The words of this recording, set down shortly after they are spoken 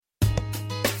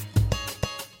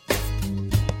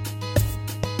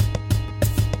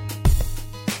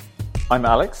I'm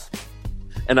Alex.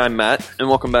 And I'm Matt, and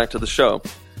welcome back to the show.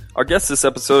 Our guest this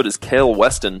episode is Cale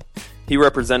Weston. He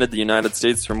represented the United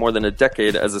States for more than a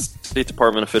decade as a State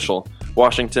Department official.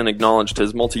 Washington acknowledged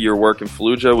his multi-year work in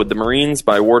Fallujah with the Marines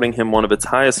by awarding him one of its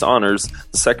highest honors,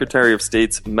 the Secretary of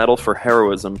State's Medal for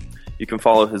Heroism. You can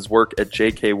follow his work at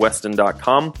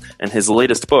jkweston.com, and his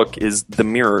latest book is The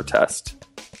Mirror Test.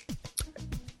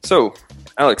 So,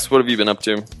 Alex, what have you been up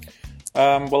to?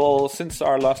 Well, since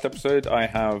our last episode, I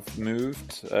have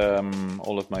moved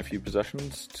all of my few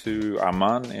possessions to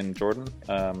Amman in Jordan,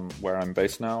 where I'm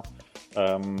based now.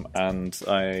 And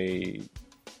I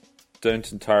don't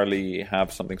entirely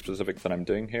have something specific that I'm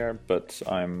doing here, but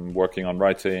I'm working on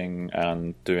writing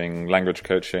and doing language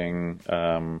coaching,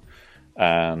 just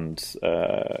kind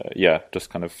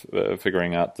of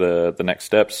figuring out the next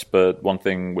steps. But one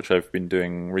thing which I've been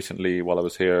doing recently while I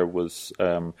was here was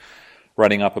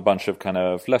writing up a bunch of kind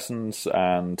of lessons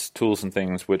and tools and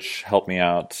things which help me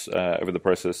out over the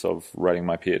process of writing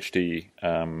my PhD,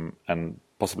 and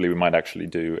possibly we might actually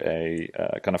do a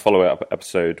kind of follow-up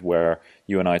episode where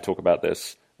you and I talk about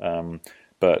this.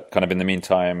 But kind of in the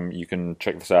meantime, you can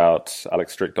check this out,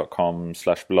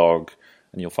 alexstrick.com/blog,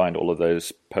 and you'll find all of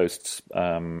those posts,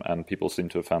 and people seem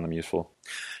to have found them useful.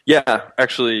 Yeah,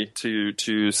 actually,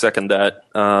 to second that,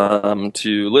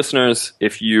 to listeners,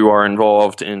 if you are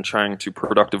involved in trying to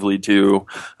productively do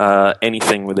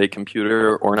anything with a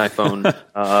computer or an iPhone,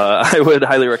 I would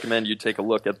highly recommend you take a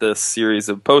look at this series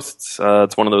of posts.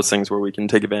 It's one of those things where we can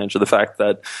take advantage of the fact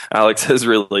that Alex has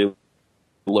really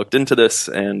looked into this,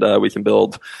 and we can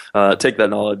take that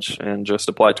knowledge and just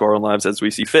apply it to our own lives as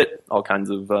we see fit. All kinds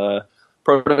of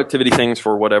productivity things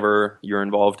for whatever you're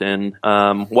involved in,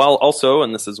 while also,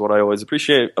 and this is what I always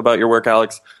appreciate about your work,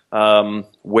 Alex,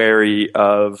 wary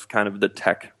of kind of the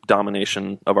tech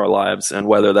domination of our lives and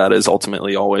whether that is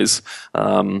ultimately always,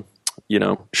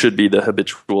 should be the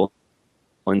habitual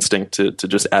instinct to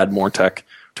just add more tech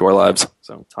to our lives.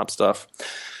 So top stuff.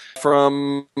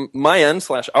 From my end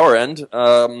 / our end,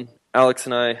 Alex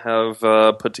and I have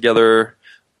put together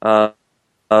a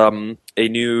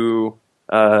new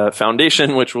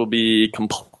foundation, which will be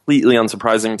completely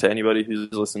unsurprising to anybody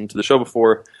who's listened to the show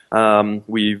before.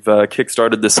 We've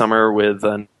kickstarted this summer with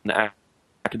an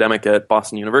academic at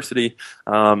Boston University,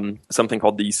 something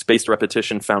called the Spaced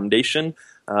Repetition Foundation.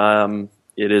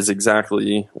 It is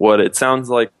exactly what it sounds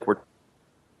like. We're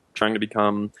trying to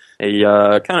become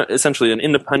a kind of essentially an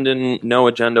independent, no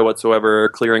agenda whatsoever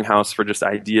clearinghouse for just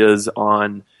ideas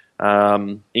on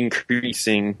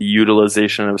increasing the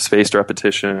utilization of spaced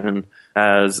repetition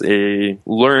as a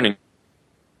learning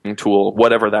tool,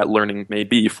 whatever that learning may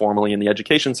be, formally in the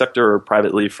education sector or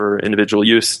privately for individual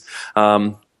use.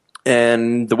 And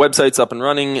the website's up and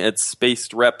running. It's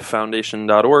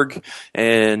spacedrepfoundation.org,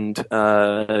 and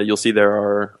you'll see there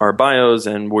are our bios,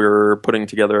 and we're putting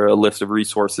together a list of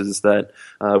resources that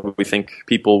we think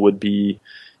people would be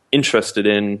interested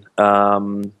in,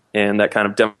 and that kind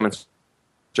of demonstrate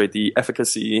the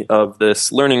efficacy of this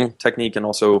learning technique and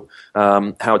also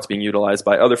how it's being utilized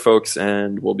by other folks.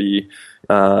 And will be,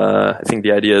 I think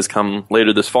the idea has come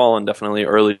later this fall and definitely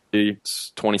early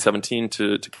 2017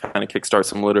 to kind of kickstart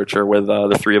some literature with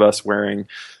the three of us wearing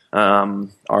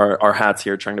our hats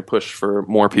here, trying to push for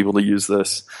more people to use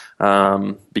this,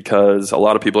 because a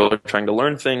lot of people are trying to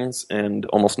learn things and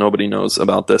almost nobody knows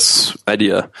about this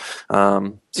idea.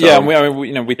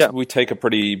 We take a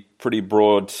pretty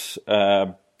broad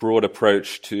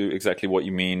approach to exactly what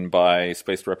you mean by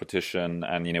spaced repetition,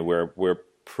 and we're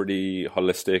pretty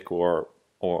holistic or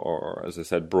as I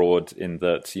said, broad in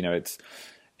that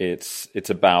it's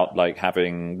about like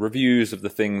having reviews of the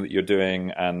thing that you're doing,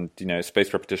 and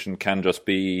spaced repetition can just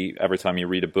be every time you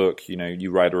read a book,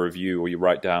 you write a review or you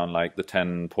write down like the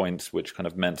 10 points which kind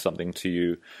of meant something to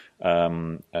you,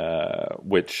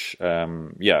 which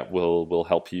will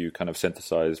help you kind of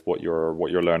synthesize what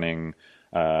you're learning.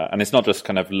 And it's not just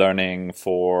kind of learning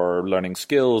for learning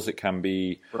skills. It can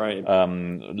be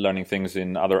learning things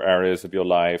in other areas of your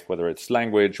life, whether it's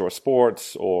language or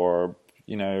sports or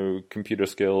computer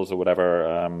skills or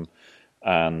whatever.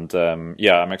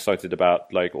 I'm excited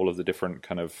about like all of the different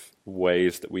kind of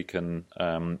ways that we can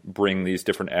bring these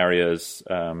different areas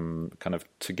kind of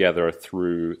together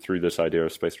through this idea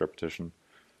of spaced repetition.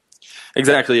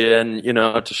 Exactly, and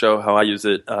to show how I use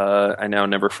it, I now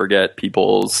never forget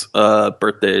people's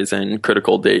birthdays and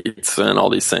critical dates and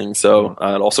all these things. So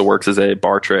it also works as a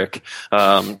bar trick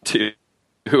to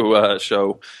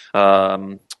show,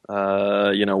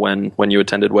 when you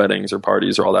attended weddings or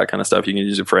parties or all that kind of stuff. You can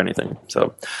use it for anything.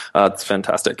 So it's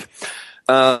fantastic.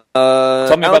 Tell me about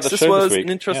Alex, the this show was this week.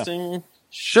 An interesting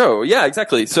show. Yeah,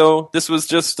 exactly. So this was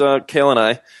just Cale and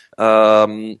I.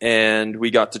 and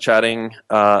we got to chatting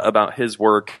about his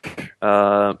work,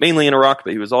 mainly in Iraq,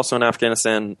 but he was also in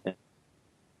Afghanistan.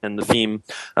 And the theme,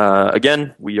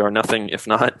 again, we are nothing if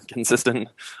not consistent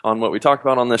on what we talk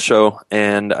about on this show,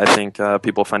 and I think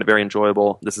people find it very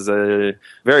enjoyable. This is a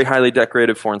very highly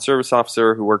decorated Foreign Service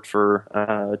officer who worked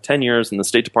for 10 years in the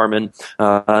State Department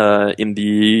in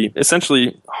the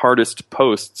essentially hardest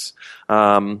posts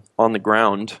on the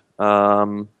ground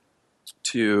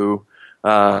to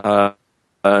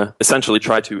essentially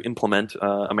try to implement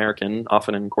American,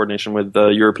 often in coordination with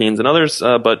Europeans and others,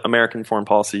 but American foreign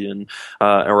policy in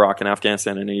Iraq and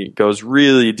Afghanistan. And he goes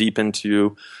really deep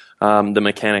into the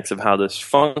mechanics of how this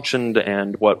functioned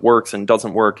and what works and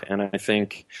doesn't work. And I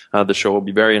think the show will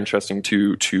be very interesting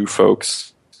to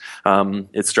folks.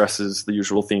 It stresses the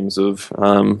usual themes of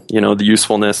the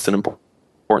usefulness and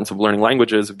importance of learning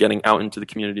languages, of getting out into the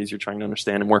communities you're trying to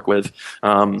understand and work with.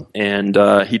 And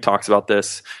he talks about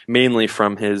this mainly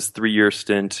from his 3-year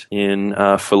stint in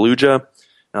Fallujah,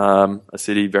 a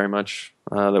city very much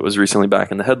that was recently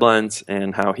back in the headlines,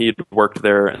 and how he'd worked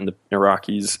there and the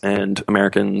Iraqis and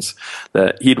Americans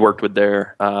that he'd worked with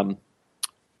there.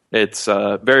 It's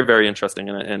very, very interesting,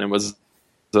 and it was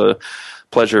a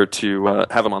pleasure to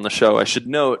have him on the show. I should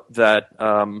note that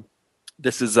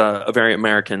this is a very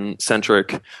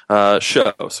American-centric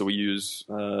show, so we use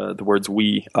the words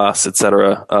 "we," "us,"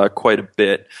 etc. Quite a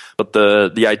bit. But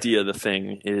the idea of the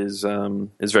thing is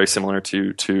very similar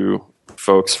to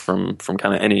folks from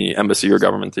kind of any embassy or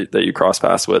government that you cross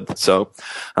paths with. So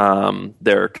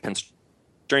their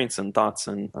constraints and thoughts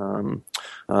and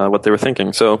what they were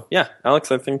thinking. So yeah,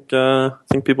 Alex, I think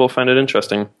people find it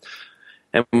interesting.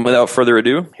 And without further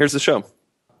ado, here's the show.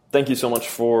 Thank you so much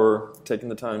for taking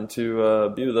the time to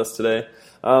be with us today.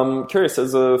 Curious,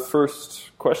 as a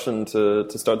first question to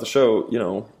start the show,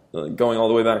 going all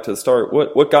the way back to the start,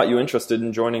 what got you interested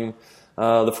in joining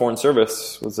the Foreign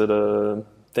Service? Was it a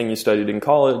thing you studied in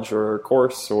college, or a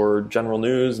course, or general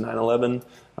news, 9/11?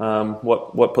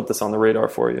 What put this on the radar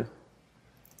for you?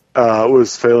 It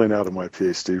was failing out of my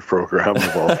PhD program,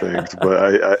 of all things,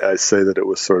 but I say that it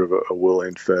was sort of a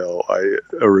willing fail. I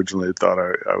originally thought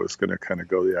I was going to kind of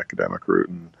go the academic route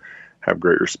and have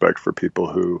great respect for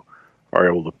people who are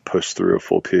able to push through a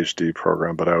full PhD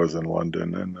program, but I was in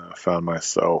London and found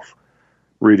myself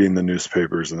reading the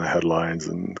newspapers and the headlines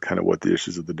and kind of what the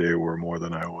issues of the day were, more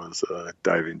than I was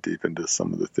diving deep into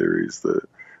some of the theories that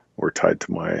were tied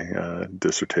to my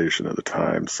dissertation at the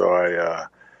time. So I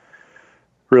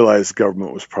realized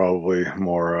government was probably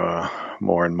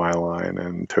more in my line,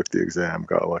 and took the exam,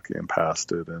 got lucky and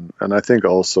passed it. And I think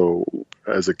also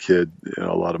as a kid,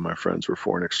 a lot of my friends were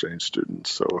foreign exchange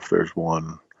students. So if there's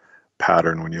one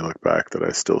pattern when you look back that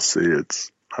I still see,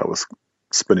 it's I was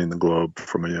spinning the globe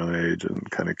from a young age and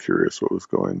kind of curious what was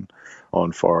going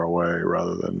on far away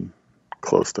rather than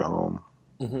close to home.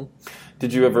 Mm-hmm.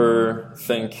 Did you ever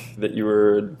think that you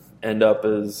would end up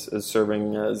as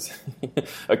serving as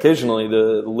occasionally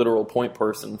the literal point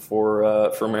person for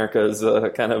America's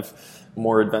kind of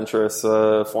more adventurous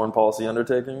foreign policy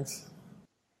undertakings?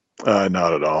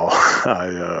 Not at all.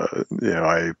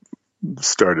 I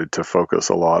started to focus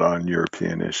a lot on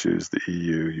European issues, the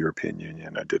EU, European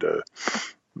Union. I did a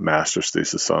master's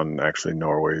thesis on actually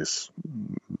Norway's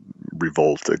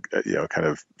revolt, kind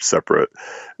of separate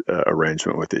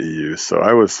arrangement with the EU. So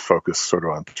I was focused sort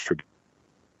of on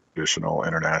traditional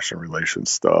international relations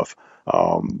stuff.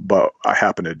 But I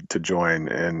happened to join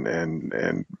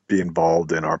and be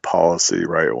involved in our policy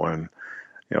right when,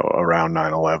 around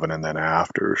 9/11 and then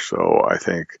after. So I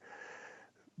think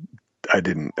I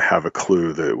didn't have a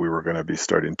clue that we were going to be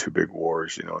starting two big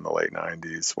wars, in the late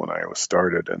 90s when I was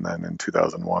started. And then in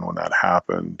 2001, when that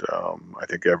happened, I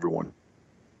think everyone's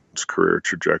career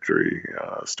trajectory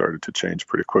started to change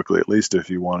pretty quickly, at least if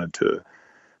you wanted to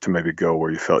maybe go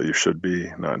where you felt you should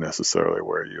be, not necessarily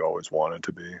where you always wanted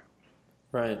to be.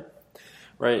 Right.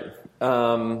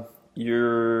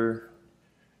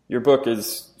 Your book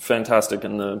is fantastic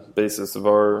in the basis of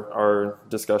our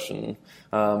discussion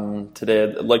today.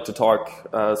 I'd like to talk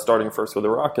starting first with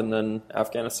Iraq and then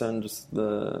Afghanistan, just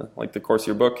the course of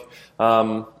your book.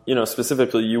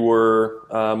 Specifically, you were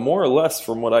more or less,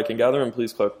 from what I can gather, and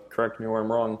please correct me where I'm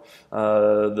wrong,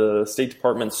 the State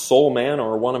Department's sole man,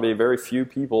 or one of a very few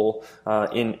people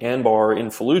in Anbar in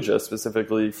Fallujah,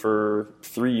 specifically for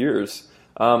 3 years.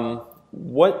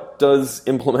 What does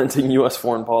implementing U.S.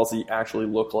 foreign policy actually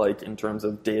look like in terms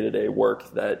of day-to-day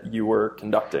work that you were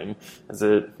conducting? Is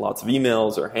it lots of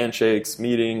emails or handshakes,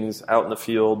 meetings, out in the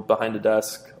field, behind a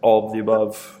desk, all of the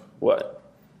above? What?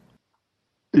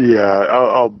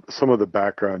 Yeah, some of the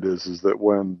background is that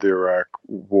when the Iraq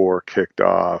War kicked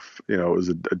off, it was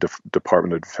a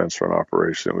Department of Defense run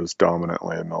operation. It was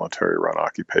dominantly a military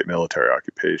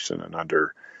occupation, and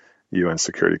under UN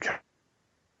Security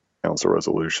Council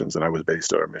resolutions. And I was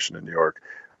based at our mission in New York.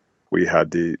 We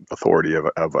had the authority of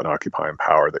an occupying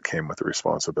power that came with the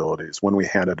responsibilities. When we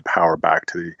handed power back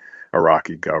to the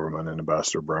Iraqi government and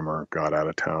Ambassador Bremer got out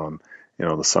of town,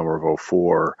 the summer of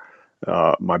 '04,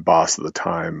 my boss at the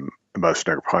time,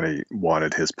 Ambassador Negrapani,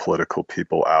 wanted his political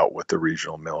people out with the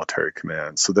regional military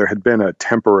command. So there had been a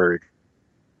temporary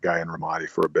guy in Ramadi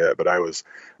for a bit, but I was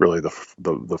really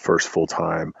the first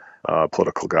full-time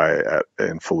political guy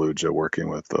in Fallujah working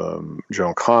with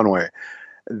General Conway.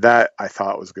 That I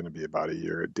thought was going to be about a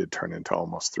year. It did turn into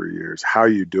almost 3 years. How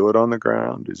you do it on the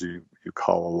ground is you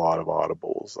call a lot of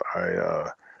audibles.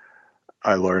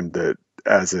 I learned that,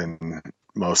 as in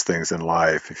most things in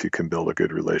life, if you can build a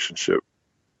good relationship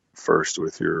first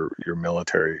with your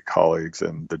military colleagues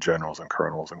and the generals and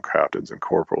colonels and captains and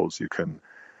corporals, you can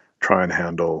try and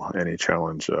handle any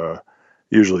challenge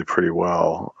usually pretty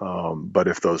well. But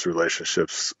if those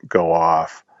relationships go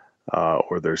off,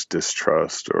 or there's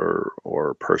distrust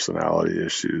or personality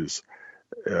issues,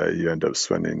 you end up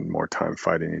spending more time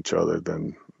fighting each other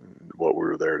than what we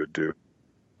were there to do,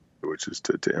 which is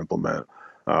to implement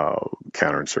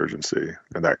counterinsurgency.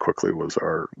 And that quickly was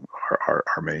our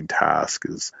main task.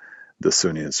 Is the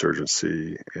Sunni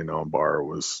insurgency in Anbar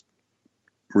was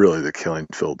really the killing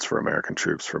fields for American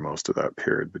troops for most of that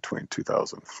period between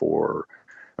 2004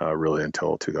 really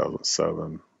until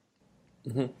 2007.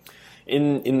 Mm-hmm.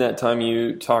 In that time,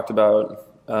 you talked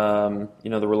about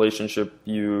the relationship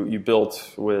you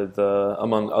built with,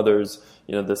 among others,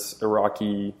 this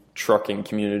Iraqi trucking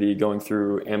community going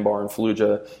through Anbar and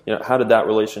Fallujah. How did that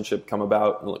relationship come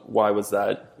about? Why was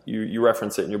that? You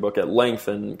reference it in your book at length,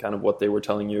 and kind of what they were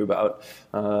telling you about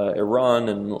Iran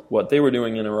and what they were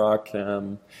doing in Iraq.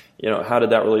 How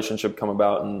did that relationship come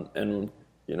about, and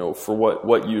for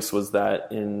what use was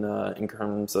that in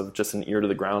terms of just an ear to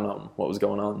the ground on what was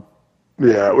going on?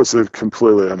 Yeah, it was a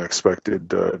completely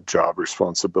unexpected job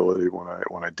responsibility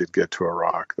when I did get to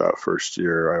Iraq that first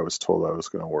year. I was told I was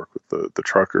going to work with the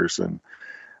truckers, and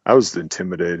I was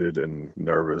intimidated and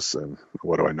nervous, and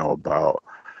what do I know about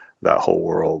that whole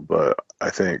world? But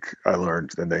I think I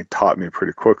learned, and they taught me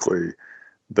pretty quickly,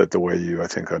 that the way you, I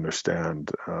think, understand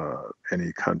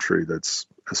any country that's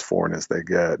as foreign as they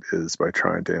get is by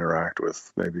trying to interact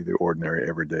with maybe the ordinary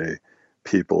everyday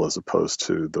people as opposed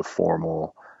to the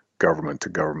formal government to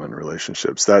government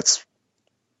relationships. That's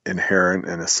inherent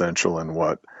and essential in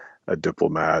what a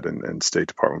diplomat and State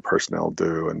Department personnel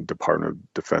do, and Department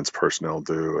of Defense personnel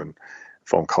do, and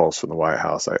phone calls from the White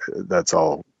House. That's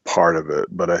all part of it.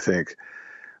 But I think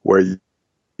where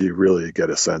you really get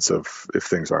a sense of if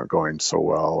things aren't going so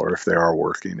well, or if they are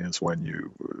working, is when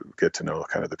you get to know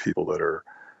kind of the people that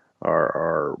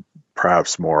are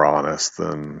perhaps more honest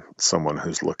than someone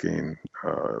who's looking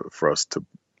for us to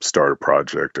start a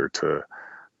project or to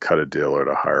cut a deal or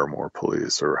to hire more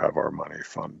police or have our money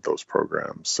fund those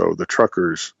programs. So the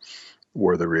truckers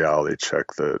were the reality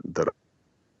check that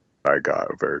I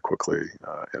got very quickly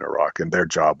in Iraq, and their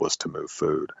job was to move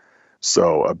food.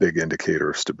 So a big indicator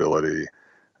of stability,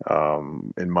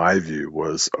 in my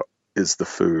view, is the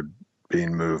food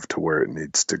being moved to where it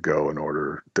needs to go in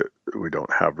order that we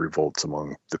don't have revolts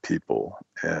among the people.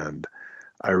 And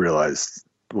I realized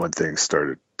when things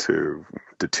started to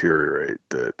deteriorate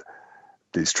that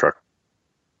these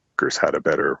truckers had a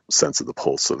better sense of the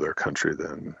pulse of their country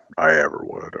than I ever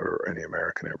would, or any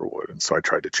American ever would. And so I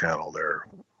tried to channel their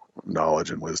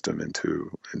knowledge and wisdom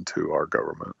into our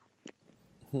government.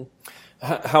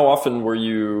 How often were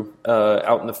you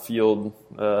out in the field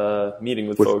meeting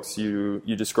with folks? You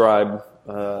describe,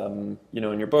 in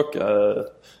your book,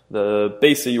 the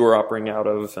base that you were operating out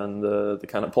of, and the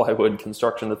kind of plywood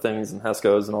construction of things and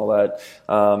HESCOs and all that.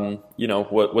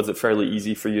 What was it fairly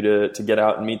easy for you to get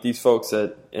out and meet these folks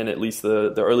in at least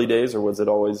the early days, or was it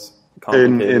always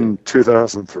complicated? In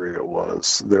 2003, it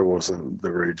was. There wasn't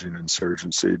the raging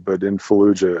insurgency, but in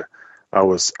Fallujah, I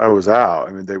was out.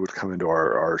 I mean, they would come into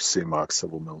our CMOC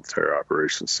Civil Military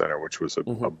Operations Center, which was a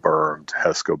bermed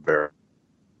HESCO barrier,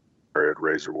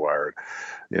 razor wired,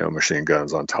 machine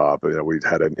guns on top. We'd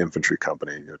had an infantry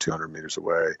company, 200 meters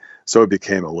away. So it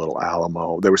became a little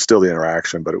Alamo. There was still the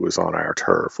interaction, but it was on our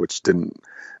turf, which didn't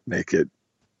make it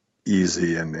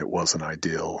easy, and it wasn't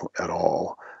ideal at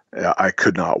all. I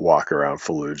could not walk around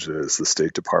Fallujah as the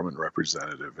State Department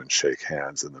representative and shake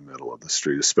hands in the middle of the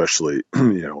street, especially,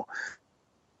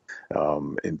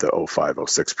 in the 05,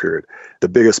 06 period. The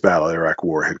biggest battle, the Iraq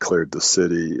War, had cleared the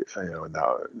city, in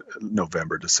that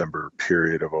November, December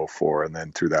period of 04. And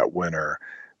then through that winter,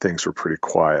 things were pretty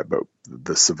quiet, but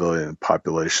the civilian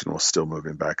population was still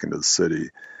moving back into the city.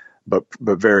 But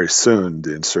very soon,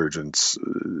 the insurgents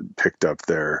picked up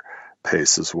their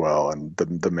pace as well. And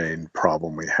the main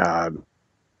problem we had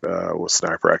was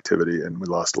sniper activity, and we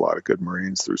lost a lot of good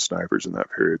Marines through snipers in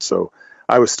that period. So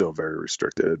I was still very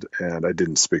restricted, and I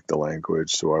didn't speak the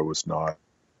language, so I was not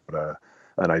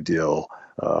an ideal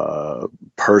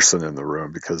person in the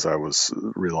room because I was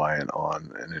reliant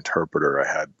on an interpreter. I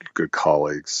had good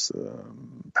colleagues,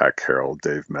 Pat Carroll,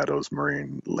 Dave Meadows,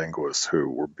 Marine linguists who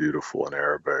were beautiful in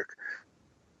Arabic.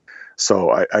 So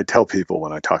I tell people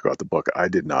when I talk about the book, I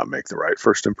did not make the right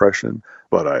first impression,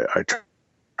 but I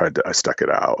stuck it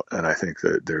out. And I think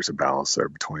that there's a balance there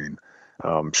between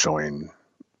showing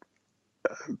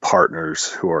partners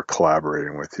who are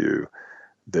collaborating with you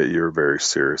that you're very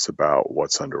serious about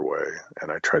what's underway.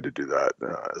 And I tried to do that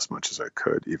as much as I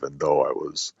could, even though I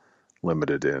was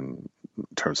limited in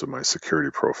terms of my security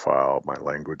profile, my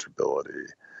language ability,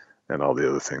 and all the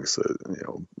other things that,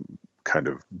 kind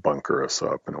of bunker us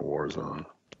up in a war zone.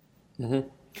 Mm-hmm.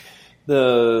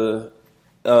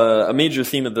 A major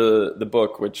theme of the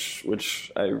book,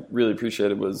 which I really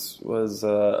appreciated, was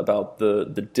about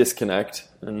the disconnect,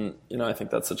 and I think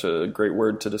that's such a great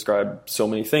word to describe so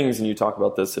many things. And you talk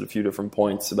about this at a few different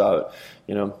points about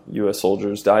U.S.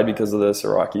 soldiers died because of this,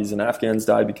 Iraqis and Afghans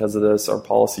died because of this, our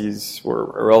policies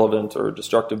were irrelevant or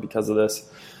destructive because of this.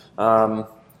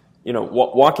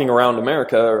 Walking around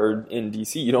America or in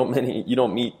DC, you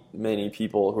don't meet many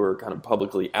people who are kind of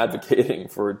publicly advocating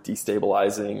for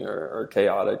destabilizing or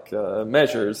chaotic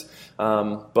measures.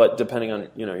 But depending on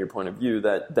your point of view,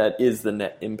 that is the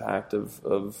net impact of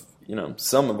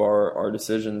some of our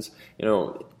decisions.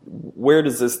 Where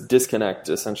does this disconnect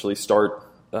essentially start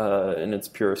in its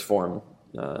purest form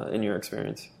in your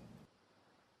experience?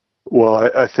 Well,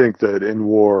 I think that in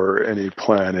war, any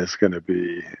plan is going to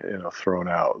be, thrown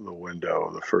out the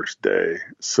window the first day.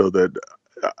 So that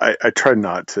I try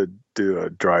not to do a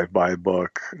drive-by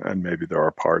book, and maybe there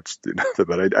are parts,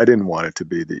 but I didn't want it to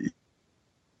be the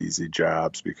easy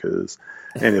jabs, because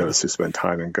any of us who spend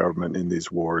time in government in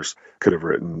these wars could have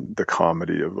written the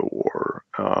comedy of the war.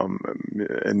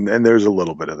 And there's a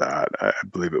little bit of that. I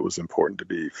believe it was important to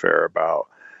be fair about,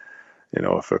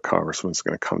 if a congressman's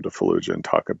going to come to Fallujah and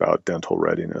talk about dental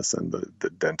readiness and the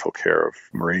dental care of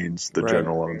Marines, the Right.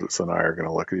 general and I are going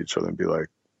to look at each other and be like,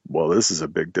 well, this is a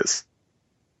big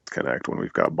disconnect when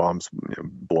we've got bombs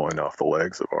blowing off the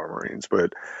legs of our Marines.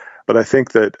 But I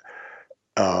think that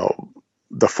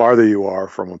the farther you are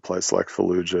from a place like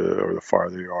Fallujah, or the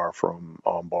farther you are from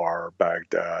Anbar,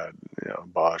 Baghdad,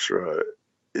 Basra,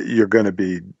 you're going to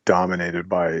be dominated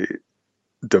by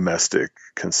domestic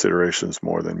considerations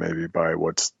more than maybe by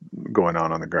what's going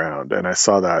on the ground. And I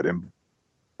saw that in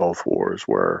both wars,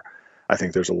 where I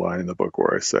think there's a line in the book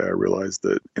where I say I realized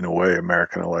that in a way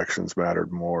American elections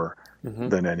mattered more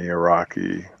than any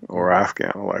Iraqi or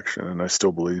Afghan election. And I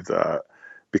still believe that,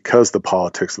 because the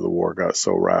politics of the war got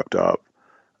so wrapped up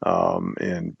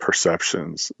in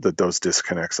perceptions, that those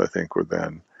disconnects, I think, were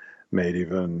then made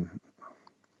even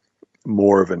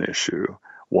more of an issue.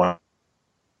 One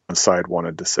side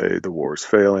wanted to say the war is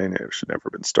failing, it should never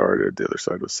have been started. The other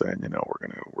side was saying,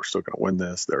 we're still gonna win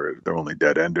this. They're only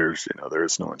dead enders. There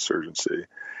is no insurgency.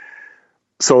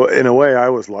 So in a way, I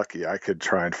was lucky. I could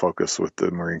try and focus with the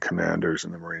Marine commanders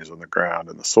and the Marines on the ground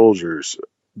and the soldiers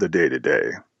the day to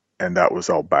day, and that was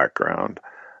all background.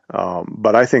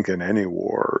 But I think in any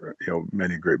war,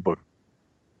 many great books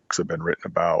have been written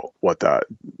about what that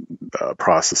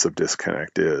process of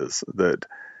disconnect is. That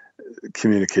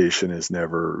communication is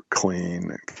never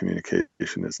clean.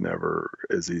 Communication is never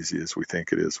as easy as we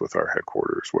think it is with our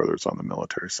headquarters, whether it's on the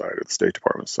military side or the State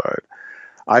Department side.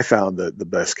 I found that the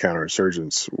best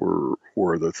counterinsurgents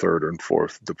were the third and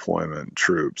fourth deployment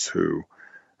troops who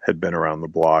had been around the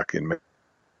block in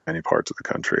many parts of the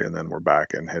country, and then were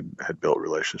back and had built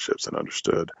relationships and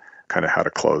understood kind of how to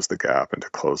close the gap and to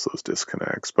close those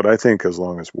disconnects. But I think as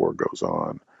long as war goes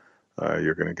on,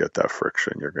 you're going to get that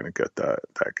friction. You're going to get that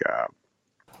gap.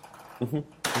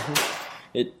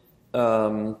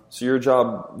 So your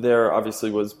job there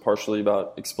obviously was partially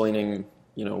about explaining,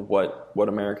 what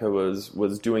America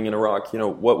was doing in Iraq.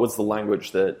 What was the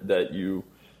language that you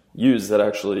used that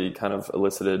actually kind of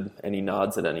elicited any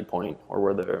nods at any point, or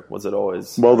was it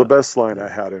always? Well, the best line I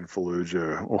had in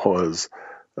Fallujah was,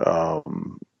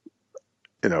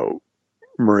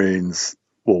 Marines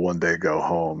will one day go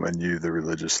home, and you, the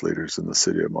religious leaders in the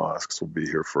city of mosques, will be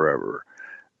here forever.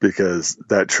 because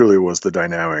that truly was the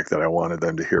dynamic that I wanted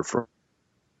them to hear from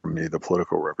me, the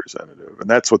political representative. And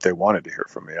that's what they wanted to hear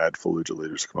from me. I had Fallujah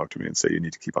leaders come up to me and say, you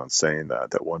need to keep on saying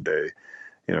that one day,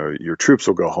 your troops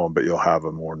will go home, but you'll have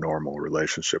a more normal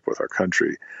relationship with our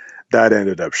country. That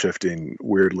ended up shifting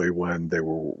weirdly when they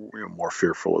were more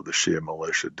fearful of the Shia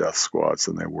militia death squads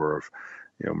than they were of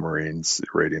Marines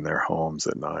raiding their homes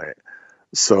at night.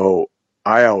 So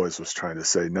I always was trying to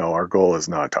say, no, our goal is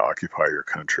not to occupy your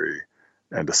country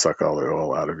and to suck all the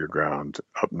oil out of your ground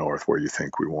up north where you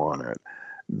think we want it.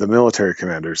 The military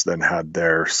commanders then had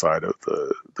their side of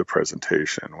the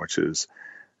presentation, which is,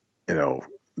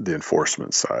 the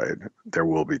enforcement side. There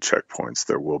will be checkpoints.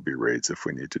 There will be raids if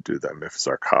we need to do them. If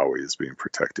Zarqawi is being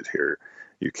protected here,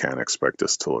 you can't expect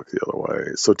us to look the other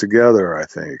way. So together, I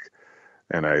think,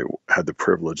 and I had the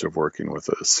privilege of working with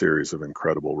a series of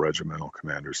incredible regimental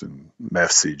commanders and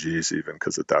FCGs even,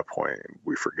 because at that point,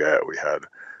 we forget we had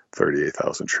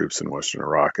 38,000 troops in Western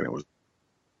Iraq, and it was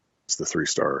the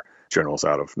 3-star generals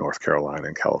out of North Carolina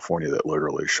and California that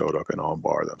literally showed up in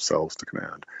Anbar themselves to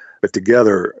command. But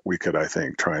together, we could, I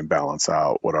think, try and balance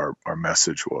out what our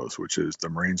message was, which is the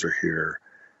Marines are here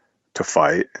to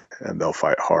fight, and they'll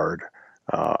fight hard.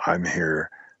 I'm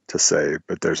here to say,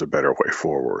 but there's a better way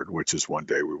forward, which is one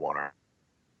day we want our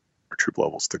troop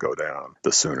levels to go down.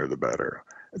 The sooner, the better.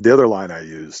 The other line I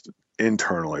used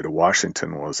internally to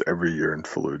Washington was, every year in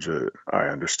Fallujah, I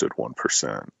understood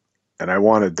 1%. And I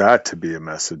wanted that to be a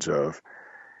message of,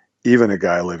 even a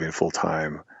guy living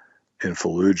full-time in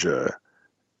Fallujah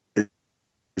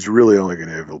is really only going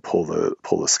to be able to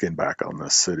pull the skin back on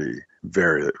this city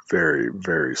very, very,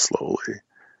 very slowly.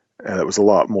 And it was a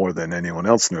lot more than anyone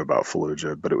else knew about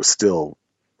Fallujah, but it was still,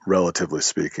 relatively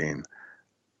speaking,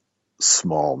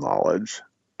 small knowledge.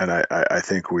 And I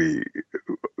think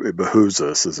it behooves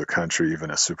us as a country, even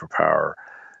a superpower,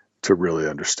 to really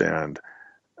understand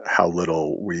how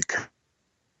little we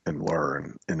can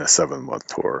learn in a 7-month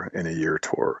tour, in a year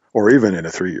tour, or even in a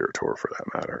 3-year tour for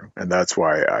that matter. And that's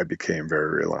why I became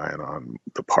very reliant on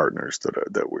the partners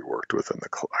that we worked with, and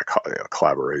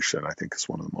collaboration, I think, is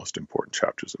one of the most important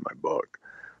chapters in my book,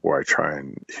 where I try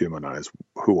and humanize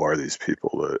who are these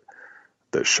people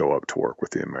that show up to work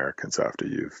with the Americans after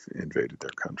you've invaded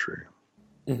their country.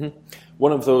 Mm-hmm.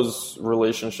 One of those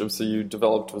relationships that you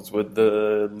developed was with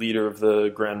the leader of the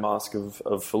Grand Mosque of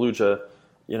Fallujah.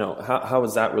 How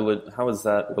was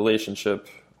that relationship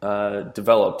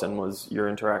developed, and was your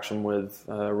interaction with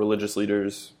religious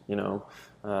leaders,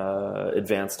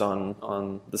 advanced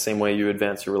on the same way you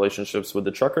advance your relationships with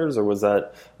the truckers, or was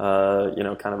that,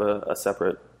 kind of a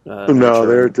separate? No,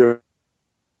 they're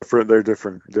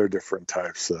different. They're different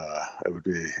types. It would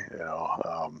be,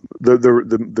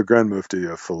 the Grand Mufti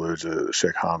of Fallujah,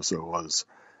 Sheikh Hamza, was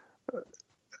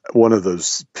one of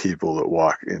those people that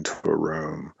walk into a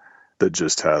room that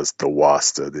just has the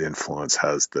wasta, the influence,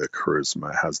 has the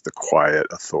charisma, has the quiet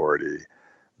authority,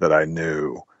 that I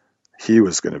knew he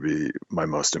was going to be my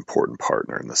most important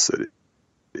partner in the city.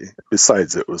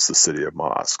 Besides, it was the city of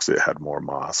mosques. It had more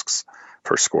mosques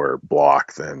per square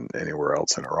block than anywhere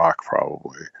else in Iraq,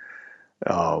 probably.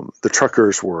 The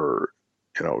truckers were,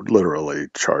 literally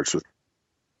charged with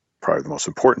probably the most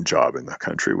important job in the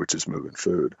country, which is moving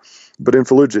food. But in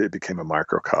Fallujah, it became a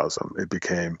microcosm. It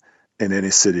became, in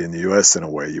any city in the U.S., in a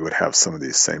way, you would have some of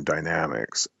these same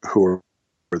dynamics. Who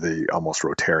are the almost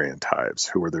Rotarian types?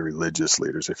 Who are the religious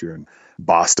leaders? If you're in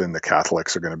Boston, the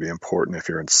Catholics are going to be important. If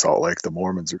you're in Salt Lake, the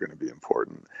Mormons are going to be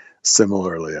important.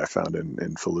 Similarly, I found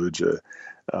in Fallujah,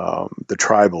 the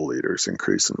tribal leaders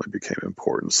increasingly became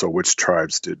important. So which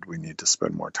tribes did we need to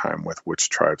spend more time with? Which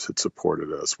tribes had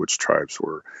supported us? Which tribes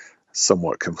were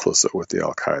somewhat complicit with the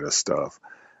Al-Qaeda stuff?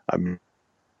 I mean,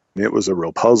 it was a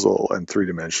real puzzle and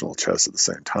three-dimensional chess at the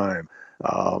same time.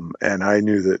 And I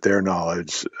knew that their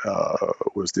knowledge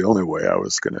was the only way I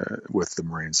was going to, with the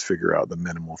Marines, figure out the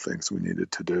minimal things we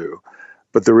needed to do.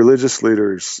 But the religious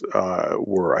leaders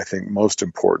were, I think, most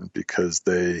important because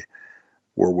they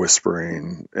were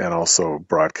whispering and also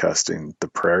broadcasting the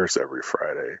prayers every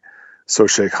Friday. So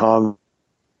Sheikh Hamza,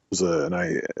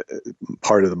 and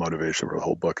part of the motivation for the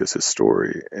whole book is his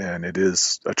story. And it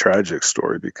is a tragic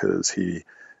story because he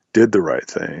did the right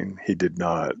thing. He did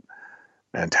not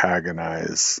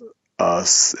antagonize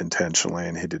us intentionally,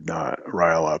 and he did not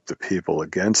rile up the people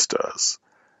against us.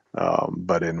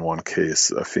 But in one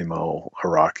case, a female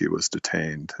Iraqi was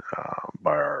detained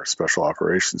by our special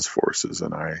operations forces,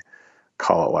 and I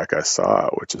call it like I saw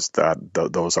it, which is that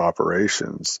those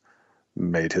operations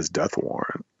made his death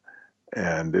warrant.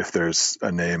 And if there's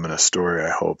a name and a story I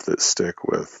hope that stick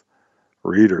with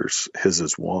readers, his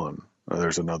is one.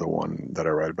 There's another one that I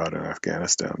write about in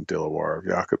Afghanistan, Dilawar of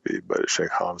Yaqubbi, but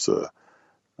Sheikh Hamza,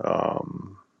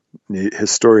 um,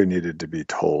 his story needed to be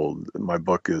told. My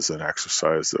book is an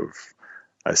exercise of,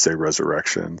 I say,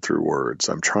 resurrection through words.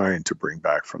 I'm trying to bring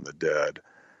back from the dead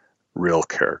real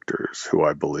characters who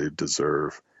I believe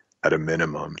deserve, at a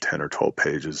minimum, 10 or 12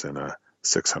 pages in a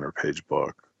 600-page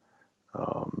book.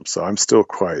 So I'm still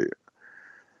quite,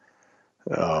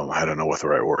 I don't know what the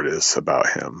right word is about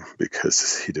him,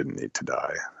 because he didn't need to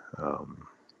die.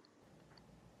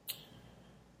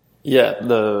 Yeah,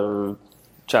 the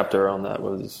chapter on that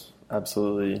was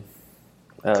absolutely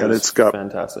and it's got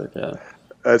fantastic. Yeah,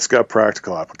 it's got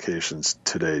practical applications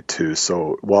today too.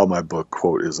 So while my book,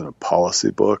 quote, isn't a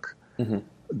policy book,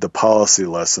 the policy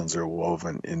lessons are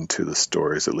woven into the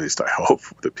stories. At least I hope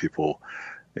that people,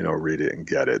 read it and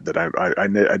get it. That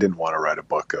I didn't want to write a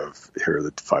book of, here are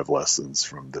the 5 lessons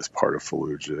from this part of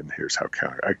Fallujah, and here's how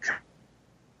I could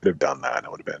have done that, and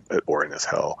it would have been boring as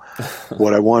hell.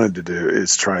 What I wanted to do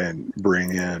is try and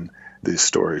bring in these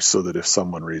stories so that if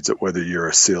someone reads it, whether you're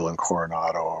a SEAL in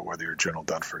Coronado or whether you're General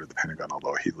Dunford at the Pentagon,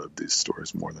 although he lived these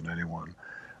stories more than anyone,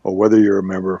 or whether you're a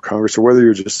member of Congress or whether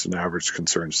you're just an average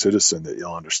concerned citizen, that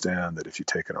you'll understand that if you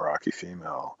take an Iraqi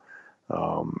female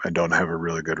and don't have a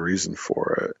really good reason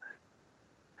for it,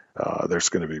 there's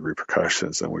going to be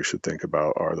repercussions, and we should think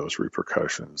about, are those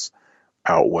repercussions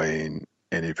outweighing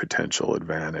any potential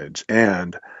advantage?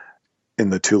 And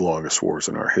in the 2 longest wars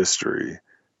in our history,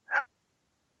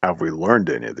 have we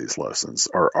learned any of these lessons?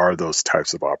 Or are those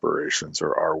types of operations,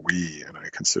 or are we, and I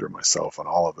consider myself and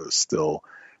all of us, still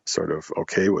sort of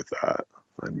okay with that?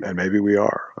 And maybe we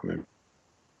are. I mean,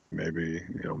 maybe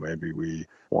we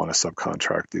want to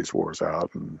subcontract these wars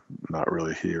out and not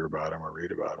really hear about them or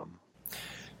read about them.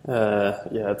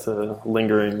 Yeah, it's a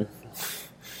lingering,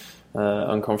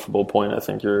 uncomfortable point. I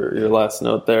think your last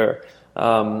note there.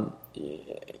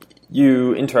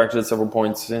 You interacted at several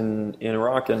points in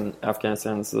Iraq, and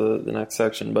Afghanistan is the next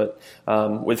section, but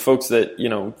with folks that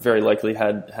very likely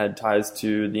had ties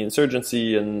to the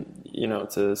insurgency, and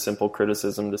it's a simple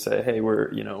criticism to say, hey,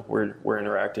 we're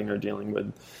interacting or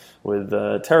dealing with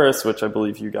terrorists, which I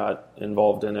believe you got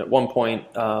involved in at one point.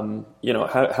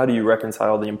 How do you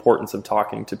reconcile the importance of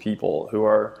talking to people who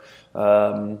are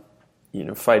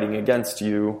fighting against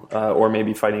you, or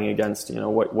maybe fighting against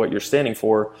what you're standing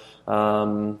for?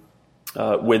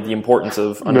 With the importance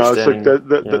of understanding.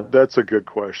 No, that's a good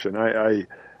question.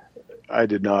 I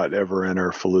did not ever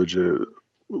enter Fallujah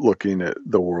looking at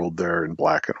the world there in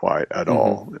black and white at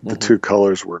all. The 2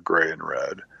 colors were gray and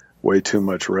red, way too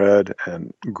much red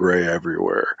and gray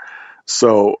everywhere.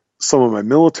 So some of my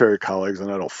military colleagues, and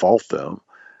I don't fault them,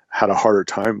 had a harder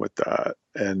time with that.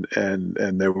 And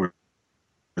there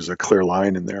was a clear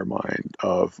line in their mind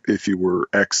of, if you were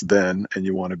X then and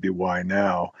you want to be Y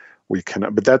now, we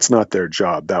cannot. But that's not their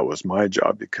job. That was my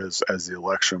job, because as the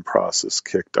election process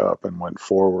kicked up and went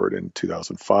forward in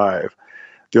 2005,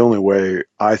 the only way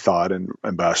I thought, and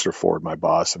Ambassador Ford, my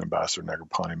boss, and Ambassador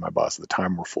Negroponte, my boss at the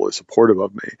time, were fully supportive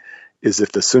of me, is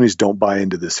if the Sunnis don't buy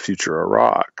into this future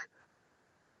Iraq.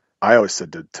 I always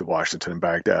said to Washington and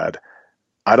Baghdad,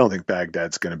 I don't think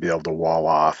Baghdad's going to be able to wall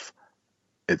off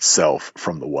itself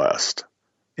from the West.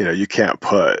 You can't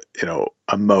put,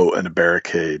 a moat and a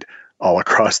barricade all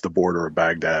across the border of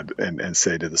Baghdad and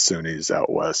say to the Sunnis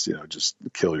out west, just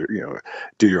kill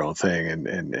do your own thing,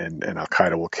 and Al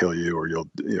Qaeda will kill you, or you'll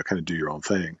kind of do your own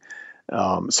thing.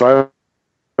 So I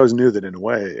always knew that, in a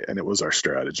way, and it was our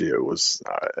strategy. It was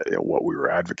what we were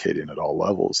advocating at all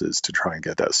levels, is to try and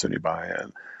get that Sunni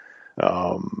buy-in.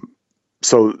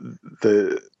 So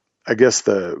I guess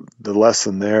the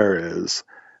lesson there is,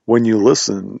 when you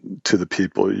listen to the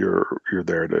people you're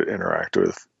there to interact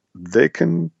with, they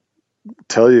can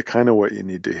tell you kind of what you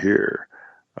need to hear.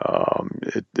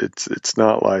 It's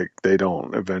not like they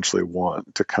don't eventually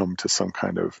want to come to some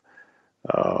kind of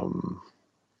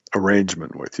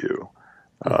arrangement with you.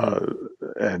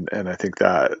 And I think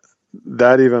that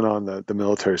even on the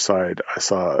military side, I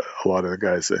saw a lot of the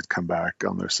guys that had come back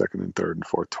on their 2nd and 3rd and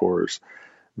 4th tours.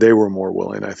 They were more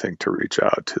willing, I think, to reach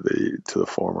out to the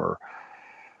former,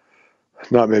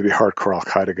 not maybe hardcore Al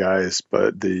Qaeda guys,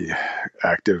 but the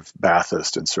active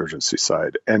Ba'athist insurgency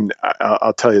side. And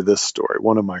I'll tell you this story.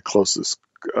 One of my closest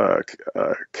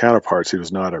counterparts, he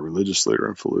was not a religious leader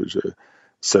in Fallujah,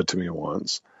 said to me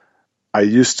once, I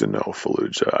used to know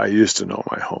Fallujah. I used to know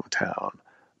my hometown,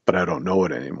 but I don't know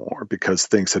it anymore, because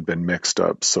things had been mixed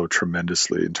up so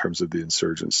tremendously in terms of the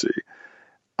insurgency.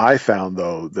 I found,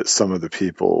 though, that some of the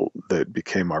people that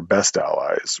became our best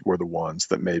allies were the ones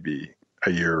that maybe a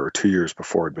year or 2 years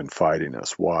before had been fighting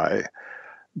us. Why?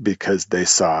 Because they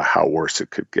saw how worse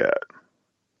it could get.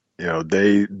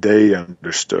 they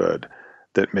understood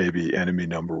that maybe enemy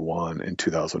number one in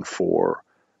 2004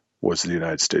 was the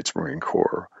United States Marine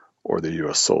Corps or the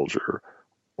U.S. soldier,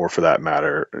 or for that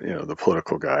matter, the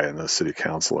political guy in the city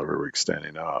council every week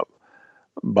standing up.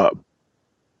 But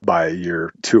by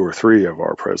year 2 or 3 of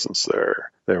our presence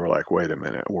there, they were like, wait a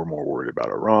minute, we're more worried about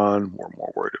Iran, we're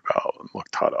more worried about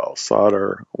Muqtada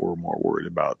al-Sadr, we're more worried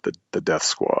about the death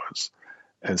squads.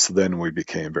 And so then we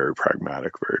became very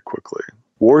pragmatic very quickly.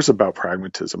 War is about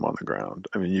pragmatism on the ground.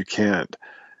 I mean, you can't,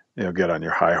 get on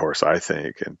your high horse, I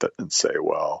think, and say,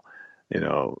 well,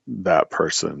 that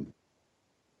person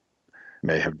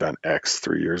may have done X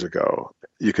 3 years ago.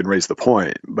 You can raise the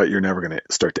point, but you're never going to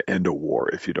start to end a war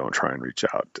if you don't try and reach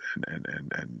out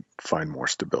and find more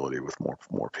stability with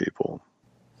more people.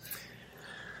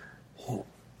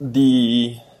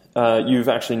 You've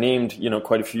actually named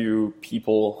quite a few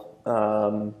people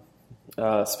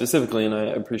specifically, and I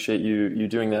appreciate you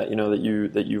doing that.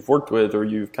 That you've worked with, or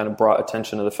you've kind of brought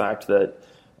attention to the fact that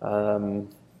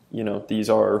these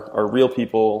are real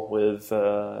people with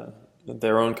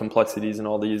their own complexities and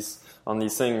all these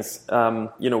things.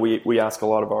 We ask a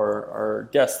lot of our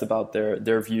guests about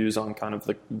their views on kind of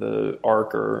the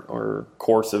arc or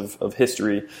course of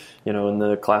history, and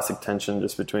the classic tension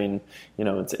just between,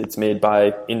 it's made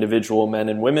by individual men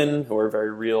and women who are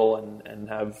very real and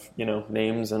have,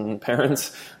 names and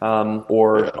parents,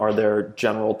 or are there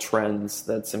general trends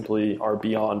that simply are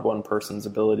beyond one person's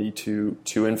ability to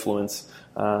influence?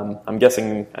 I'm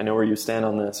guessing I know where you stand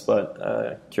on this,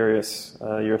 but curious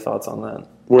your thoughts on that.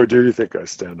 Where do you think I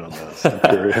stand on this? I'm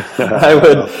curious.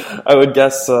 I would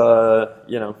guess,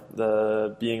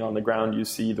 the being on the ground, you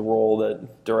see the role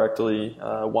that directly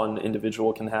one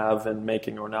individual can have in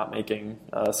making or not making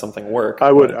something work.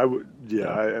 I would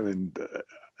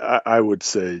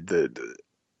say that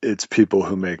it's people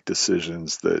who make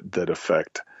decisions that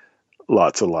affect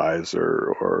lots of lives,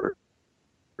 or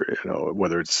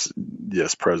whether it's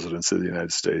presidents of the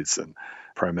United States and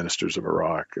prime ministers of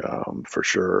Iraq, for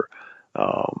sure.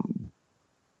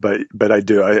 But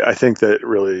I think that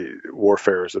really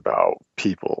warfare is about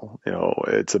people.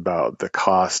 It's about the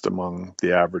cost among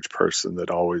the average person that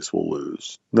always will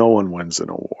lose. No one wins in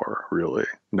a war, really.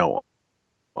 No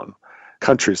one.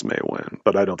 Countries may win,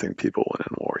 but I don't think people win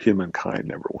in war. Humankind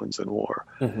never wins in war.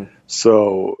 Mm-hmm.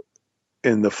 So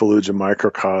in the Fallujah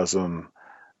microcosm,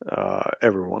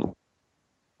 everyone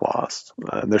lost,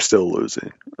 and they're still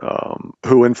losing.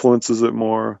 Who influences it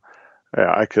more?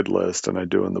 Yeah, I could list, and I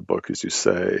do in the book, as you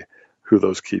say, who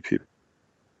those key people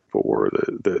were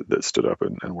that stood up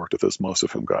and worked with us, most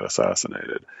of whom got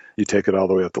assassinated. You take it all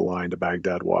the way up the line to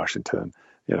Baghdad, Washington.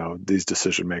 These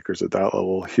decision makers at that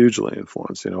level hugely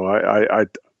influenced. I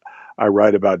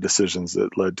write about decisions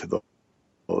that led to the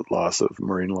loss of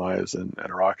Marine lives and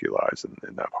Iraqi lives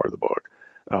in that part of the book.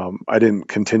 I didn't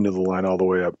continue the line all the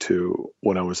way up to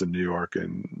when I was in New York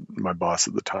and my boss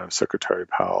at the time, Secretary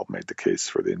Powell, made the case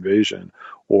for the invasion,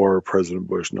 or President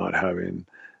Bush not having,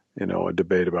 a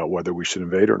debate about whether we should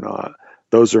invade or not.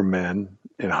 Those are men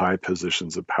in high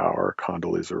positions of power,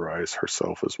 Condoleezza Rice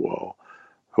herself as well,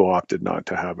 who opted not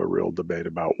to have a real debate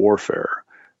about warfare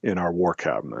in our war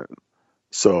cabinet.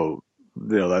 So,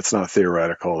 that's not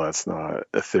theoretical. That's not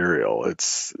ethereal.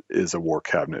 Is a war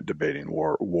cabinet debating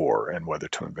war and whether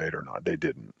to invade or not. They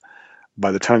didn't.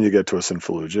 By the time you get to us in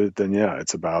Fallujah, then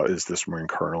it's about, is this Marine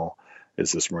colonel?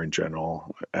 Is this Marine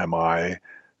general? Am I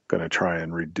going to try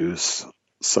and reduce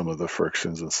some of the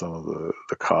frictions and some of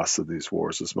the costs of these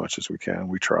wars as much as we can?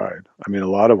 We tried. I mean, a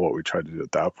lot of what we tried to do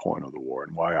at that point of the war,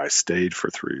 and why I stayed for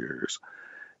 3 years,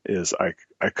 is I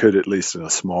could, at least in a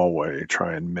small way,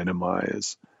 try and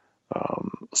minimize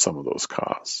some of those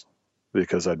costs,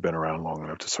 because I'd been around long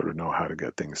enough to sort of know how to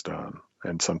get things done.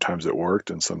 And sometimes it worked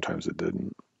and sometimes it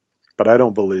didn't. But I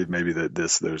don't believe maybe that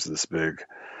there's this big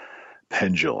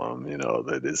pendulum,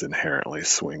 that is inherently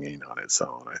swinging on its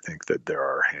own. I think that there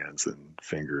are hands and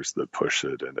fingers that push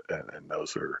it, and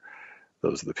those are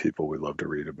the people we love to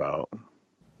read about,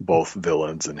 both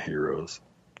villains and heroes.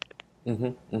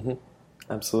 Mm-hmm, mm-hmm.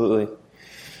 Absolutely.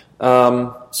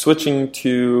 Switching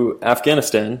to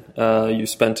Afghanistan, you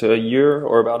spent about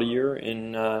a year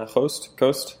in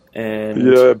Khost, and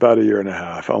about a year and a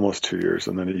half, almost 2 years,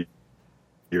 and then a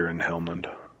year in Helmand.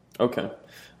 Okay.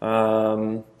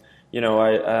 I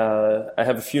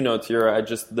have a few notes here.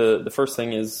 The first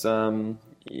thing is,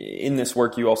 in this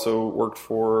work, you also worked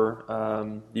for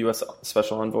the U.S.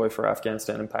 Special Envoy for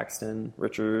Afghanistan and Pakistan,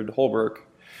 Richard Holbrooke,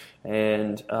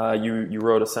 and you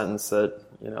wrote a sentence that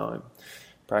I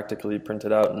practically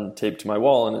printed out and taped to my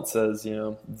wall, and it says,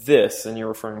 this, and you're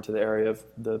referring to the area of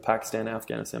the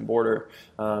Pakistan-Afghanistan border,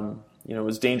 it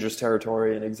was dangerous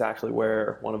territory and exactly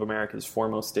where one of America's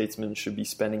foremost statesmen should be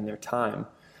spending their time.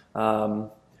 By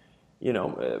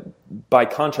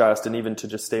contrast, and even to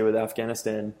just stay with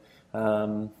Afghanistan,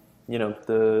 the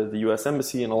U.S.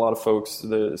 Embassy and a lot of folks,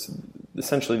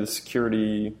 essentially the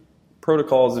security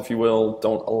protocols, if you will,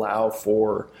 don't allow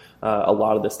for a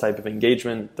lot of this type of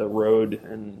engagement. The road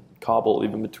in Kabul,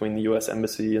 even between the U.S.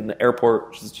 Embassy and the airport,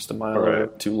 which is just a mile or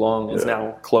two long, is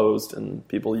now closed, and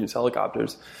people use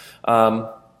helicopters. I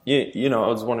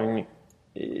was wondering,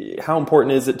 how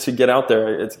important is it to get out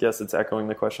there? I guess it's echoing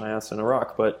the question I asked in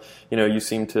Iraq, but you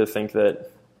seem to think that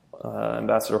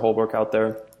Ambassador Holbrooke out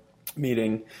there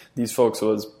meeting these folks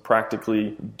was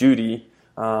practically duty.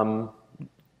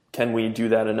 Can we do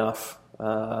that enough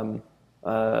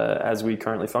as we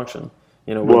currently function?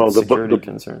 With security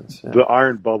concerns. The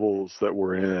iron bubbles that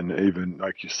we're in, even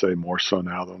like you say, more so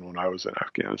now than when I was in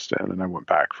Afghanistan, and I went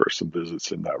back for some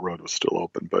visits and that road was still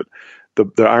open. But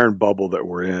the iron bubble that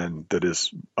we're in, that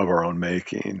is of our own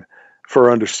making,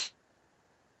 for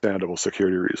understandable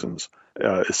security reasons,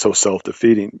 is so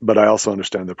self-defeating. But I also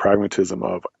understand the pragmatism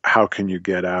of how can you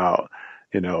get out,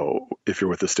 if you're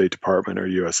with the State Department or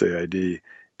USAID,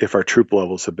 if our troop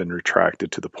levels have been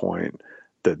retracted to the point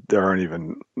that there aren't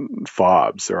even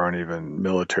FOBs, there aren't even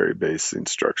military basing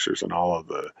structures and all of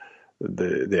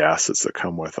the assets that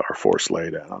come with our force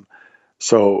laydown.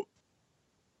 So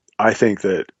I think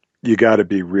that you got to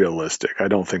be realistic. I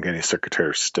don't think any Secretary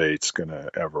of State's going to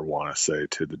ever want to say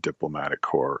to the diplomatic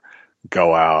corps,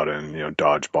 go out and,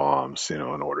 dodge bombs, in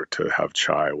order to have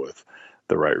chai with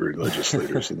the right religious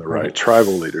leaders and the right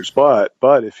tribal leaders. But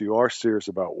if you are serious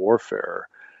about warfare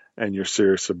and you're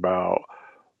serious about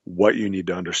what you need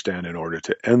to understand in order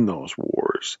to end those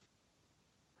wars,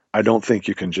 I don't think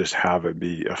you can just have it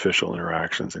be official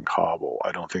interactions in Kabul.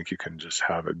 I don't think you can just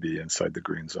have it be inside the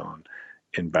Green Zone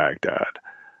in Baghdad.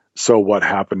 So what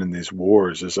happened in these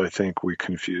wars is I think we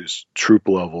confused troop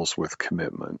levels with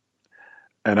commitment.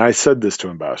 And I said this to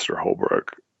Ambassador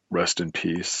Holbrooke, rest in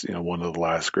peace, one of the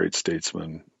last great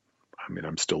statesmen. I mean,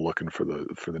 I'm still looking for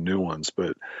the new ones,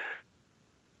 but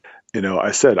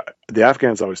I said, the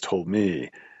Afghans always told me,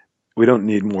 we don't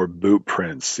need more boot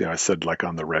prints. I said, like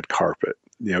on the red carpet,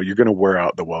 you're going to wear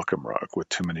out the welcome rug with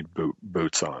too many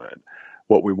boots on it.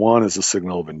 What we want is a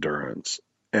signal of endurance.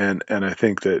 And I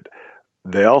think that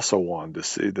they also wanted to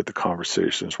see that the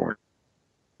conversations weren't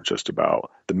just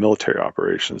about the military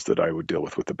operations that I would deal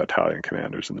with the battalion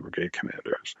commanders and the brigade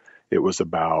commanders. It was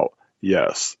about,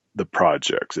 yes, the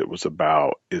projects. It was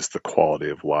about, is the quality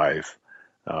of life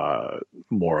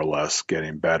more or less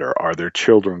getting better? Are their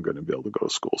children going to be able to go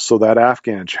to school? So that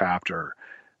Afghan chapter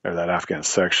or that Afghan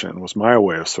section was my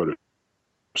way of sort of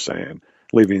saying,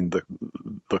 leaving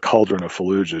the cauldron of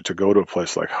Fallujah to go to a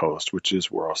place like Host, which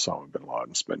is where Osama bin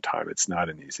Laden spent time. It's not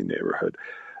an easy neighborhood.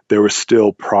 There was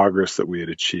still progress that we had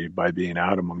achieved by being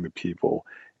out among the people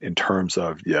in terms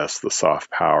of, yes, the soft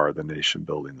power, the nation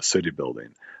building, the city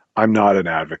building. I'm not an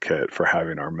advocate for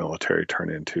having our military turn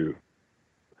into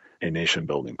a nation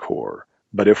building corps.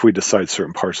 But if we decide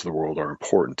certain parts of the world are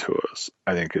important to us,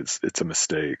 I think it's a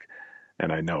mistake.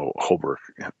 And I know Holbrooke,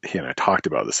 he and I talked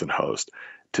about this in Host,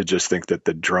 to just think that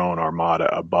the drone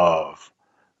armada above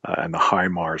and the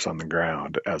HIMARS on the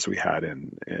ground, as we had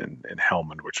in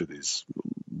Helmand, which are these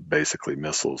basically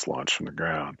missiles launched from the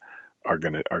ground, are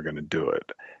gonna do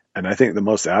it. And I think the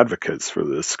most advocates for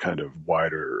this kind of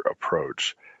wider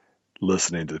approach,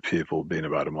 listening to the people, being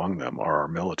about among them, are our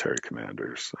military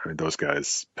commanders. I mean, those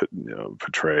guys,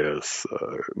 Petraeus,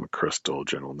 McChrystal,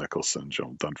 General Nicholson,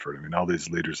 General Dunford. I mean, all these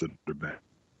leaders that have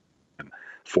been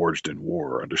forged in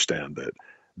war understand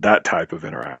that type of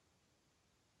interaction,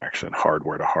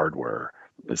 hardware to hardware,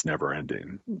 is never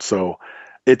ending. So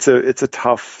it's a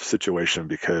tough situation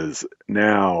because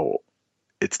now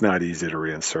it's not easy to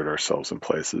reinsert ourselves in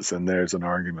places. And there's an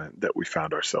argument that we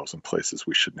found ourselves in places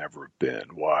we should never have been.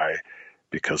 Why?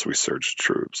 Because we surged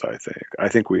troops, I think. I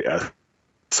think we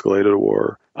escalated a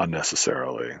war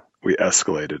unnecessarily. We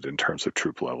escalated in terms of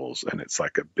troop levels, and it's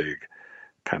like a big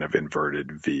kind of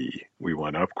inverted V. We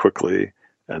went up quickly,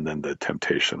 and then the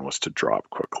temptation was to drop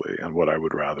quickly. And what I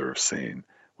would rather have seen,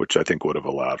 which I think would have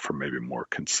allowed for maybe more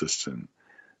consistent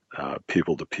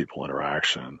people-to-people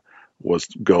interaction, was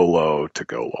go low to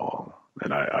go long.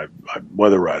 And I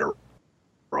whether right or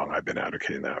wrong, I've been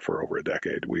advocating that for over a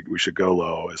decade. We should go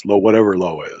low, as low, whatever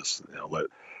low is.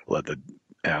 Let the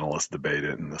analysts debate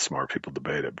it and the smart people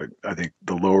debate it. But I think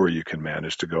the lower you can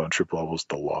manage to go in troop levels,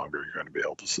 the longer you're going to be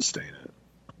able to sustain it.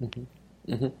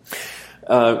 Mm-hmm.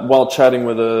 Mm-hmm. While chatting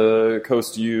with a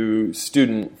Coast U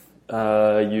student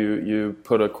you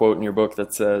put a quote in your book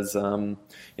that says,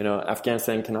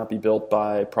 Afghanistan cannot be built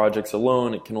by projects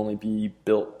alone. It can only be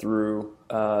built through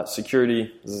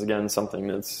security. This is again something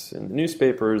that's in the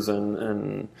newspapers,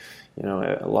 and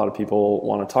a lot of people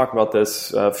want to talk about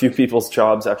this. A few people's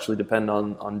jobs actually depend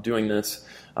on doing this.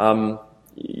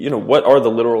 What are the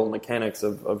literal mechanics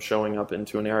of showing up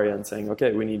into an area and saying,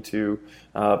 okay, we need to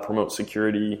promote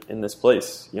security in this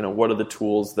place? What are the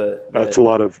tools that's a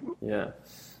lot of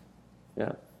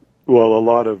yeah. Well, a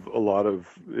lot of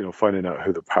finding out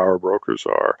who the power brokers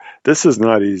are. This is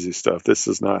not easy stuff. This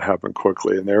does not happen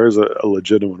quickly, and there is a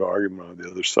legitimate argument on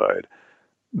the other side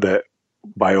that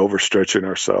by overstretching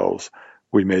ourselves,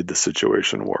 we made the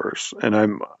situation worse. And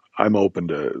I'm open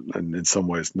to, and in some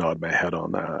ways, nod my head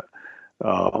on that.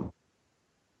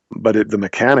 But the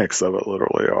mechanics of it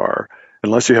literally are,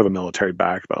 unless you have a military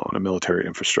backbone, a military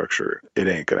infrastructure, it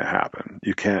ain't going to happen.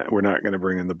 We're not going to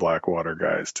bring in the Blackwater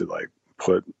guys to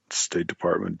put State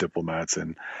Department diplomats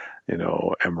in,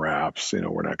 MRAPs,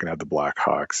 we're not going to have the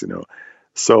Blackhawks,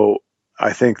 So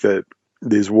I think that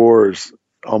these wars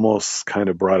almost kind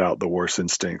of brought out the worst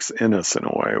instincts in us in a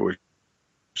way, which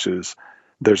is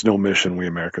there's no mission we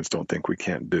Americans don't think we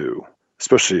can't do.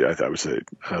 Especially, I would say,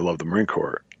 I love the Marine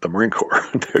Corps. The Marine Corps,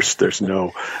 there's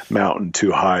no mountain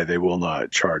too high they will not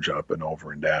charge up and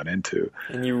over and down into.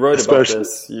 And you wrote about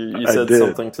this. You said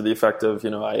something to the effect of,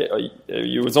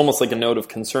 it was almost like a note of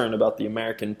concern about the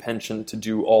American penchant to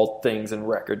do all things in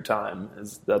record time.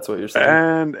 That's what you're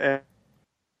saying?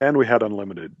 And we had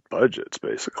unlimited budgets,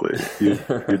 basically. You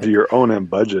do your own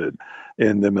budget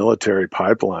in the military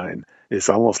pipeline. It's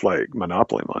almost like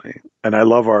monopoly money. And I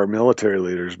love our military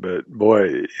leaders, but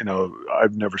boy,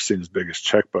 I've never seen as big as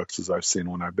checkbooks as I've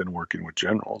seen when I've been working with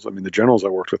generals. I mean, the generals I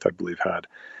worked with, I believe, had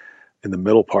in the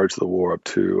middle parts of the war up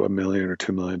to $1 million or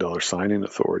 $2 million signing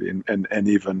authority, and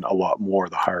even a lot more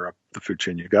the higher up the food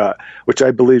chain you got, which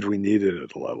I believed we needed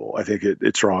at a level. I think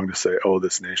it's wrong to say, oh,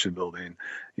 this nation building,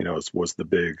 was the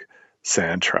big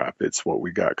sand trap. It's what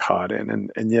we got caught in.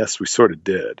 And yes, we sort of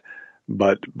did.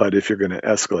 But if you're going to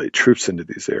escalate troops into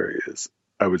these areas,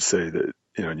 I would say that,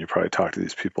 and you probably talk to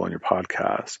these people on your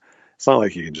podcast, it's not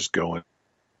like you can just go in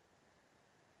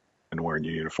and wearing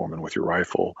your uniform and with your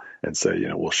rifle and say,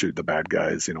 we'll shoot the bad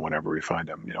guys, whenever we find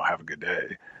them, have a good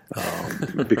day.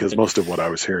 Because most of what I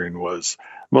was hearing was,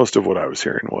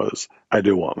 I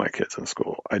do want my kids in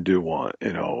school. I do want,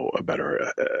 a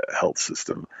better health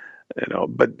system.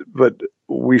 But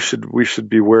we should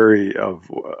be wary of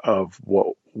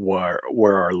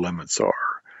where our limits are.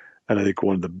 And I think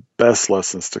one of the best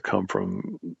lessons to come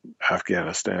from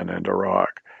Afghanistan and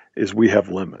Iraq is we have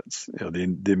limits.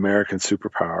 The American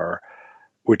superpower,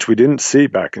 which we didn't see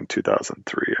back in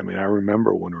 2003. I mean, I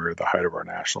remember when we were at the height of our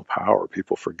national power.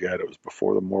 People forget it was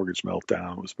before the mortgage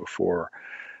meltdown. It was before,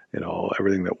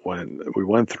 everything that we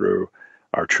went through.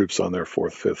 Our troops on their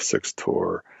 4th, 5th, 6th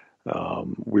tour.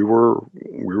 We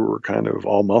were kind of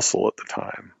all muscle at the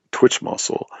time, twitch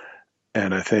muscle.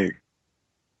 And I think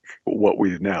what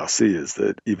we now see is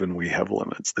that even we have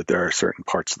limits, that there are certain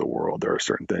parts of the world, there are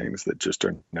certain things that just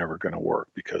are never going to work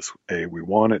because A, we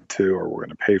want it to, or we're going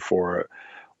to pay for it,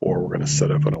 or we're going to set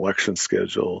up an election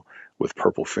schedule with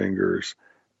purple fingers.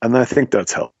 And I think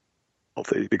that's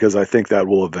healthy because I think that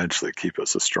will eventually keep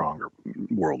us a stronger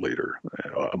world leader,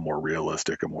 a more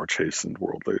realistic, a more chastened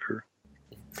world leader.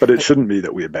 But it shouldn't be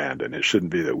that we abandon. It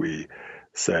shouldn't be that we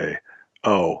say,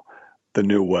 oh, the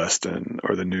new Weston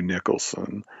or the new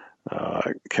Nicholson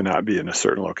cannot be in a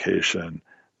certain location,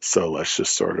 so let's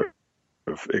just sort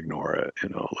of ignore it.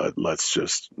 Let's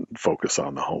just focus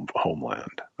on the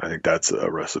homeland. I think that's a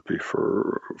recipe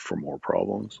for more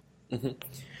problems. Mm-hmm.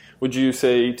 Would you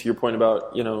say, to your point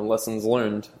about lessons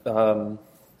learned,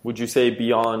 would you say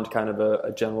beyond kind of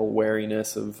a general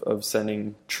wariness of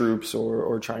sending troops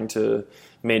or trying to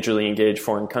majorly engage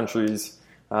foreign countries,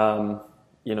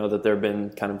 that there have been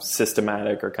kind of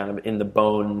systematic or kind of in the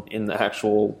bone in the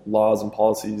actual laws and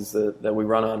policies that we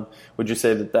run on? Would you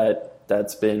say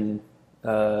that's been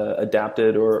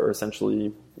adapted or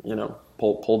essentially,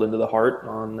 pulled into the heart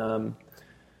on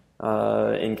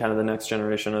in kind of the next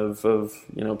generation of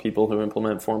people who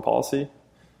implement foreign policy?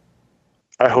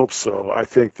 I hope so. I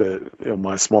think that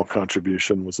my small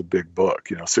contribution was a big book,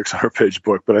 600-page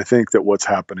book. But I think that what's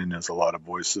happening is a lot of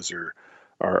voices are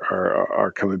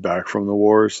coming back from the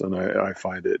wars, and I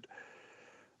find it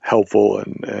helpful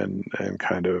and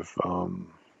kind of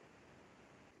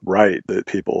right that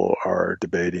people are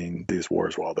debating these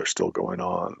wars while they're still going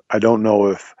on. I don't know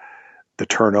if the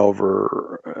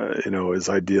turnover, is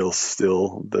ideal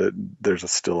still. That there's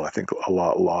still, I think, a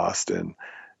lot lost in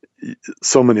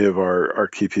so many of our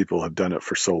key people have done it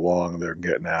for so long, they're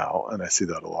getting out. And I see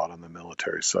that a lot on the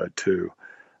military side too.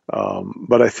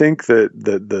 But I think that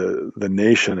the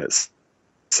nation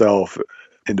itself,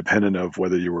 independent of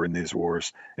whether you were in these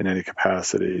wars in any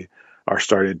capacity, are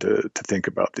starting to think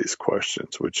about these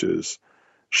questions, which is,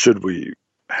 should we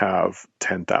have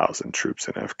 10,000 troops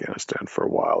in Afghanistan for a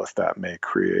while if that may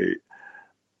create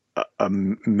a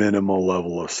minimal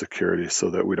level of security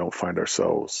so that we don't find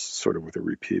ourselves sort of with a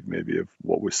repeat maybe of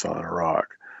what we saw in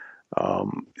Iraq.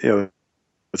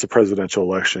 It's a presidential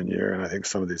election year, and I think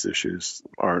some of these issues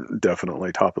aren't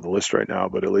definitely top of the list right now,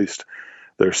 but at least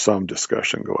there's some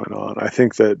discussion going on. I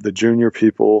think that the junior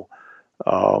people,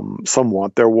 some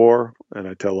want their war, and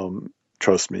I tell them,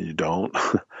 trust me, you don't.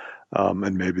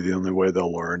 And maybe the only way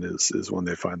they'll learn is when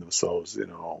they find themselves,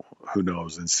 who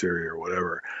knows, in Syria or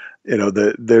whatever.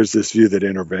 There's this view that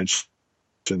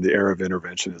the era of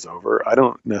intervention is over. I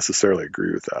don't necessarily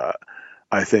agree with that.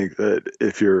 I think that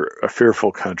if you're a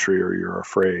fearful country or you're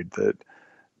afraid that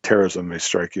terrorism may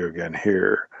strike you again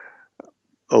here,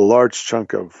 a large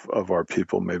chunk of our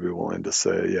people may be willing to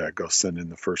say, yeah, go send in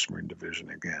the 1st Marine Division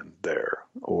again there.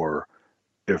 Or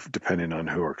if, depending on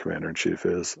who our commander-in-chief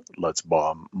is, let's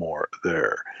bomb more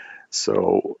there.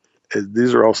 So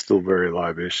these are all still very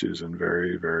live issues and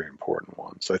very, very important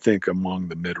ones. I think among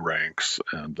the mid-ranks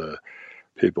and the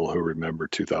people who remember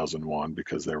 2001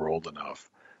 because they were old enough,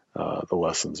 the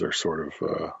lessons are sort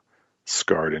of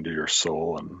scarred into your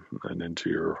soul and into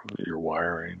your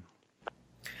wiring.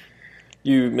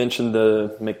 You mentioned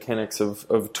the mechanics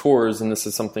of tours, and this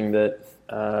is something that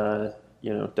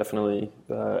definitely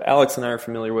Alex and I are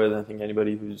familiar with. I think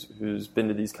anybody who's been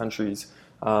to these countries,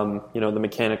 the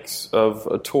mechanics of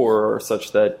a tour are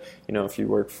such that if you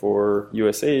work for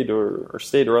USAID or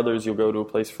state or others, you'll go to a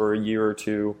place for a year or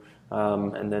two.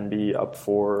 And then be up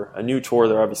for a new tour.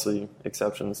 There are obviously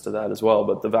exceptions to that as well,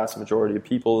 but the vast majority of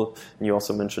people, and you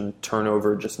also mentioned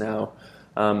turnover just now,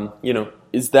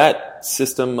 is that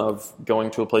system of going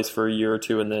to a place for a year or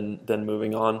two and then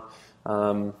moving on,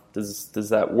 does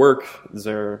that work? Does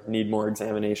there need more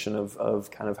examination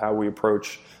of kind of how we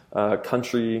approach a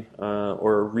country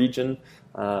or a region?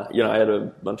 I had a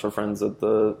bunch of friends at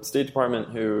the State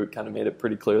Department who kind of made it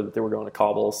pretty clear that they were going to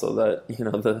Kabul so that,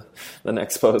 the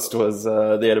next post was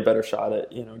they had a better shot at,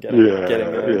 getting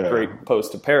a great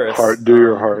post to Paris. Do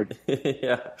your hard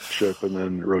yeah. ship and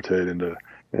then rotate into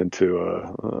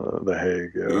The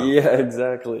Hague. Yeah,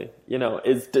 exactly.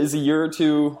 Is a year or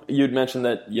two, you'd mentioned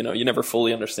that, you never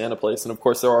fully understand a place. And of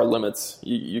course there are limits.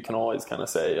 You can always kind of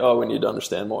say, oh, we need to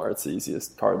understand more. It's the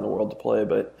easiest card in the world to play.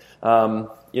 But,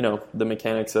 the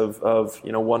mechanics of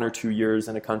 1 or 2 years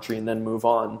in a country and then move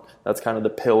on, that's kind of the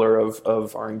pillar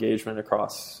of our engagement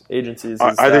across agencies.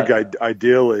 I think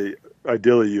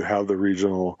ideally you have the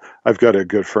regional. I've got a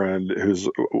good friend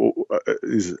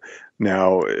he's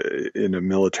now in a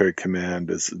military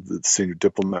command as the senior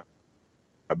diplomat,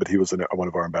 but he was one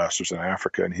of our ambassadors in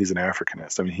Africa, and he's an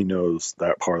Africanist. I mean, he knows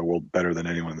that part of the world better than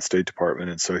anyone in the State Department,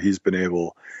 and so he's been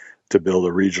able to build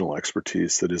a regional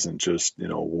expertise that isn't just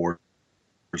war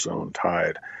zone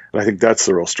tied. And I think that's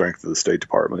the real strength of the State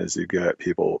Department, is you get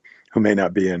people who may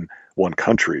not be in one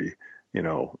country,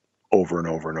 over and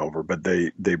over and over, but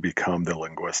they become the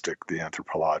linguistic, the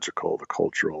anthropological, the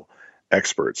cultural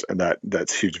experts, and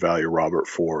that's huge value. Robert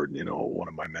Ford, one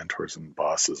of my mentors and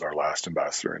bosses, our last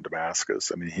ambassador in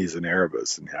Damascus. I mean, he's an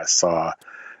Arabist, and I saw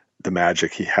the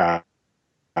magic he had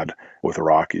with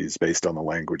Iraqis based on the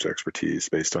language expertise,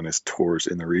 based on his tours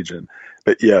in the region.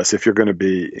 But yes, if you're going to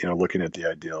be, looking at the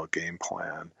ideal game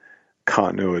plan,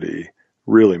 continuity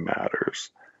really matters,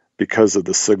 because of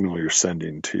the signal you're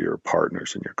sending to your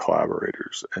partners and your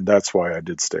collaborators. And that's why I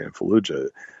did stay in Fallujah.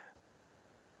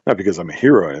 Not because I'm a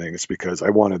hero or anything, it's because I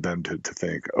wanted them to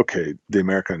think, okay, the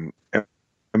American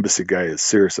embassy guy is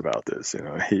serious about this.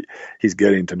 He's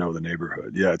getting to know the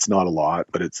neighborhood. Yeah, it's not a lot,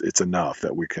 but it's enough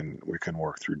that we can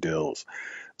work through deals.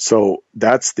 So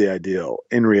that's the ideal.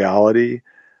 In reality,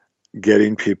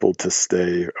 getting people to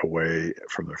stay away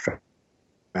from their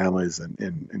families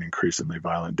in an increasingly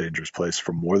violent, dangerous place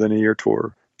for more than a year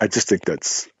tour, I just think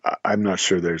I'm not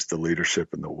sure there's the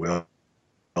leadership and the will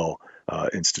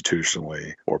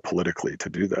institutionally or politically to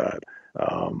do that.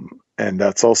 And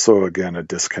that's also, again, a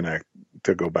disconnect,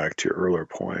 to go back to your earlier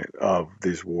point, of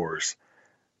these wars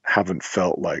haven't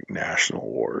felt like national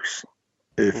wars.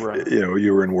 If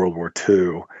you were in World War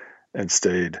II and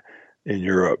stayed in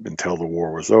Europe until the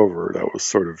war was over, that was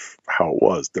sort of how it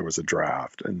was. There was a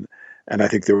draft, and I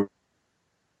think there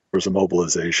was a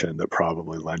mobilization that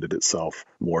probably lended itself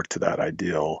more to that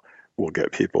ideal. We'll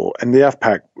get people, and the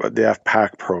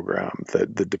FPAC program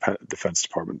that the Defense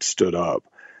Department stood up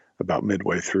about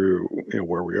midway through,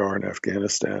 where we are in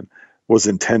Afghanistan, was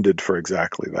intended for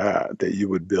exactly that you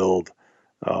would build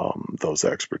those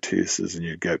expertises, and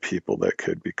you'd get people that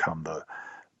could become the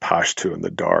Pashto and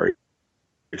the Dari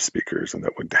speakers, and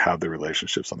that would have the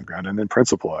relationships on the ground. And in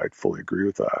principle, I fully agree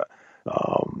with that.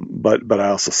 But I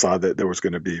also saw that there was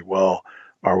going to be, well,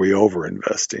 are we over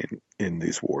investing in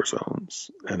these war zones?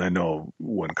 And I know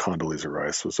when Condoleezza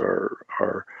Rice was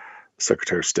our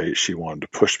Secretary of State, she wanted to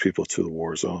push people to the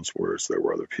war zones, whereas there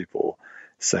were other people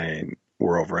saying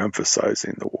we're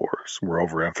overemphasizing the wars. We're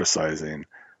overemphasizing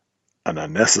an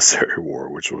unnecessary war,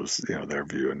 which was, their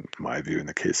view and my view in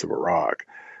the case of Iraq.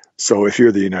 So if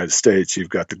you're the United States, you've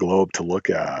got the globe to look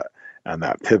at, and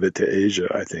that pivot to Asia,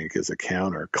 I think, is a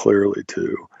counter clearly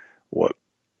to what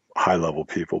high-level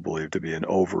people believe to be an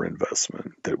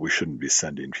overinvestment, that we shouldn't be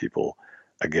sending people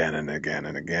again and again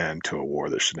and again to a war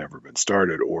that should never have been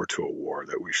started, or to a war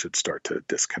that we should start to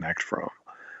disconnect from.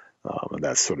 And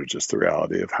that's sort of just the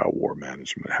reality of how war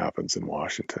management happens in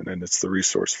Washington. And it's the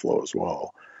resource flow as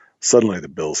well. Suddenly the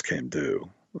bills came due.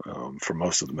 For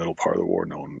most of the middle part of the war,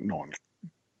 no one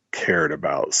cared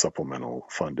about supplemental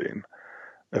funding.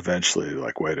 Eventually,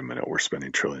 like, wait a minute, we're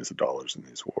spending trillions of dollars in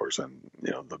these wars, and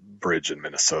the bridge in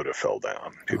Minnesota fell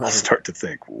down. People start to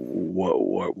think,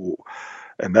 what,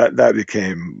 and that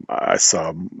became, I saw,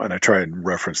 and I try and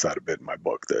reference that a bit in my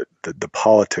book, that the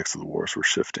politics of the wars were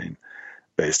shifting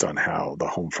based on how the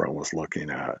home front was looking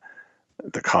at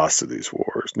the cost of these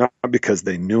wars, not because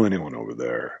they knew anyone over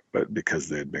there, but because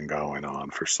they had been going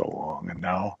on for so long. And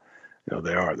now,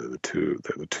 they're the two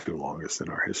longest in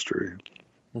our history.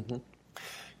 Mm-hmm.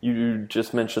 You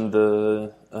just mentioned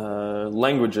the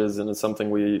languages, and it's something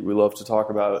we love to talk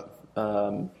about.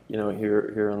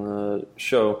 Here on the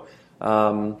show,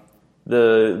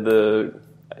 the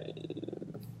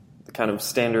kind of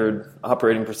standard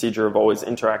operating procedure of always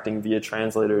interacting via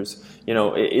translators.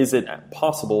 Is it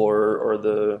possible, or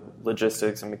the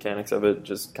logistics and mechanics of it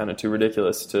just kind of too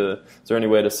ridiculous? Is there any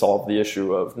way to solve the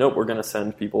issue of, nope, we're going to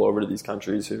send people over to these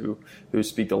countries who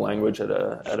speak the language at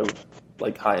a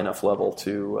like high enough level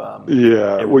to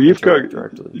you've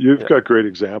got great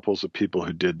examples of people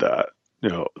who did that.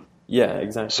 Yeah,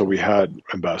 exactly. So we had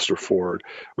Ambassador Ford.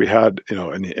 We had,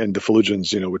 and the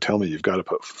Fallujahs, would tell me, you've got to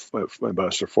put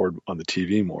Ambassador Ford on the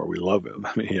TV more. We love him.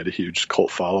 I mean, he had a huge cult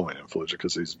following in Fallujah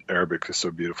because his Arabic is so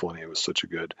beautiful, and he was such a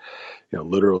good,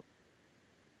 literally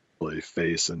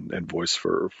face and voice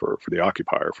for the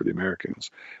occupier, for the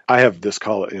Americans. I have this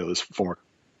this former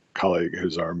colleague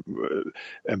who's our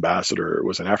ambassador,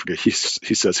 was in Africa. He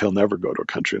says he'll never go to a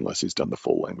country unless he's done the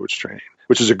full language training,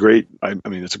 which is a great,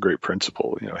 it's a great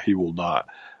principle. He will not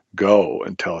go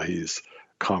until he's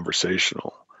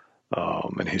conversational.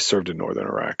 And he served in Northern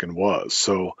Iraq and was.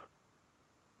 So,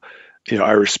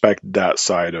 I respect that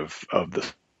side of the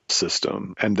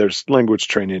system. And there's language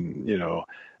training,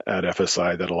 at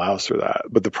FSI that allows for that.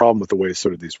 But the problem with the way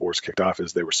sort of these wars kicked off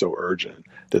is they were so urgent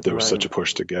that there was such a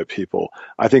push to get people.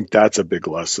 I think that's a big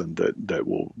lesson that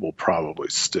will probably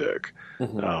stick.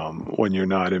 Mm-hmm. When you're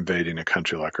not invading a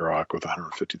country like Iraq with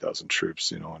 150,000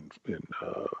 troops, in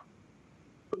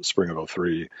spring of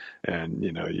 2003, and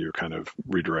you're kind of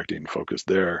redirecting focus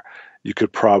there, you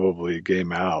could probably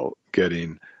game out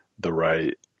getting the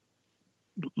right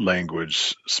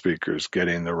language speakers,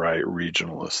 getting the right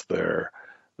regionalists there.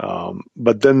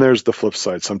 But then there's the flip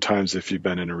side. Sometimes if you've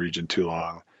been in a region too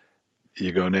long,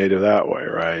 you go native that way,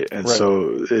 right? And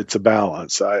so it's a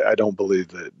balance. I don't believe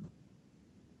that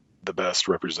the best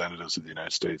representatives of the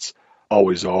United States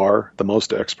always are the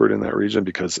most expert in that region,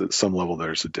 because at some level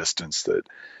there's a distance that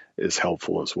is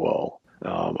helpful as well.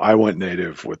 I went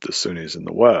native with the Sunnis in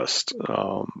the West,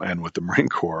 and with the Marine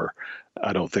Corps.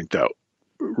 I don't think that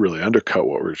really undercut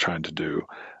what we were trying to do.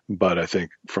 But I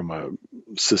think from a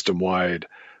system-wide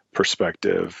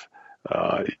perspective,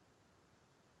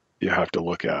 you have to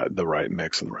look at the right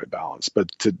mix and the right balance.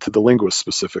 But to the linguist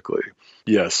specifically,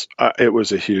 yes, it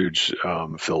was a huge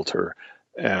filter.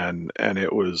 And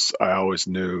it was, I always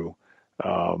knew,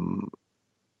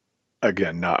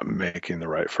 again, not making the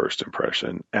right first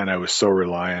impression. And I was so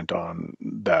reliant on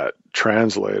that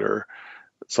translator.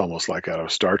 It's almost like out of a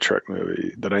Star Trek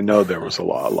movie, that I know there was a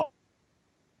lot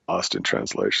lost in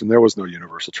translation. There was no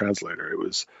universal translator. It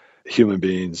was human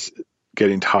beings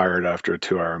getting tired after a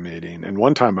 2-hour meeting. And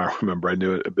one time I remember I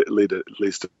knew at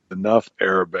least enough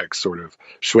Arabic, sort of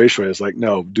shway shway. I was like,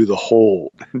 no, do the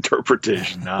whole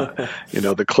interpretation, not,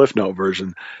 the Cliff Note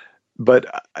version. But,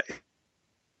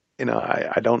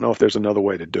 I don't know if there's another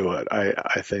way to do it.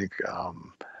 I think,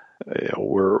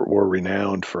 we're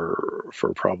renowned for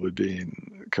probably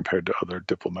being, compared to other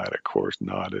diplomatic corps,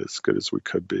 not as good as we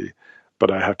could be. But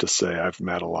I have to say, I've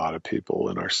met a lot of people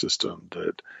in our system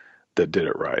that did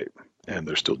it right, and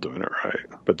they're still doing it right.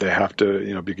 But they have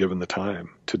to, be given the time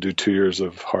to do 2 years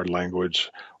of hard language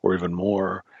or even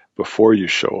more before you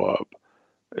show up.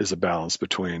 Is a balance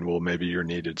between, well, maybe you're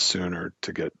needed sooner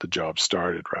to get the job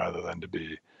started rather than to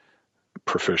be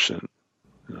proficient.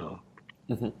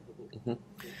 Mm-hmm. Mm-hmm.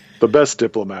 The best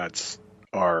diplomats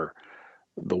are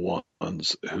the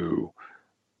ones who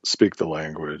speak the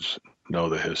language, know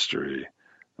the history,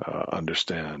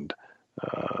 understand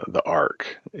the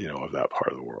arc, of that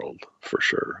part of the world for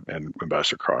sure. And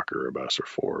Ambassador Crocker, Ambassador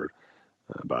Ford,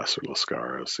 Ambassador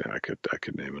Lascaris, I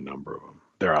could name a number of them.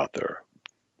 They're out there.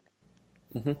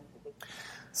 Mm-hmm.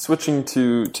 Switching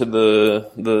to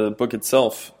the book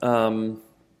itself,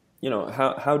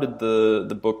 how did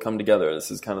the book come together?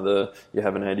 This is kind of you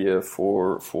have an idea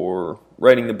for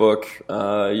writing the book.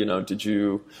 Did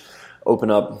you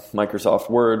open up Microsoft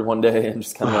Word one day and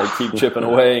just kind of like keep chipping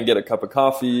away and get a cup of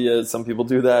coffee, as some people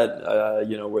do that?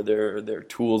 Were there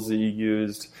tools that you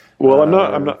used? Well,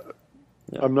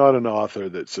 I'm not an author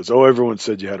that says, "Oh, everyone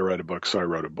said you had to write a book, so I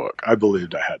wrote a book." I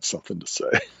believed I had something to say,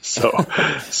 so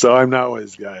I'm not one of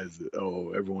these guys that,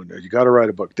 "Oh, everyone, you got to write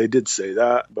a book." They did say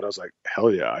that, but I was like,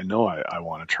 "Hell yeah, I know I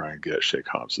want to try and get Sheikh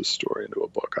Hamza's story into a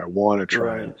book. I want to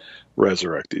try and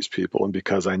resurrect these people." And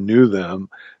because I knew them,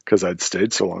 because I'd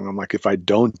stayed so long, I'm like, if I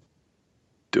don't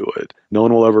do it, no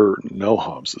one will ever know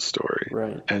Hamza's story.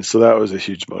 Right. And so that was a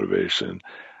huge motivation.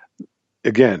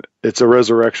 Again, it's a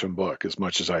resurrection book as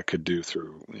much as I could do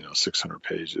through 600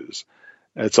 pages.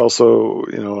 It's also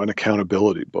an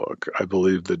accountability book. I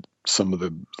believe that some of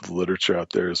the literature out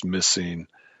there is missing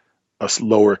a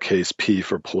lowercase p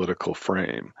for political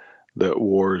frame. That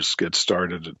wars get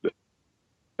started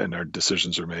and our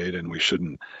decisions are made, and we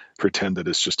shouldn't pretend that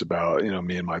it's just about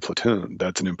me and my platoon.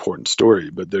 That's an important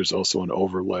story, but there's also an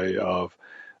overlay of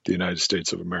the United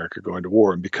States of America going to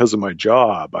war. And because of my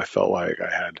job, I felt like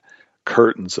I had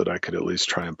curtains that I could at least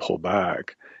try and pull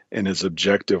back in as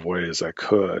objective way as I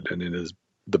could and in as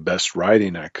the best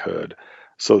writing I could,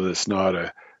 so that it's not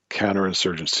a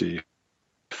counterinsurgency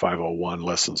 501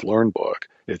 lessons learned book.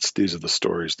 It's these are the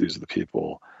stories, these are the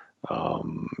people.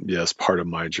 Yes, part of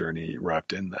my journey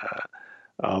wrapped in that.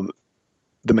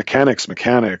 The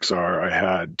mechanics are I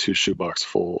had 2 shoebox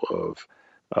full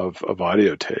of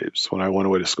audio tapes. When I went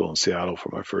away to school in Seattle for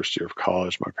my first year of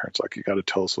college, my parents were like, "You got to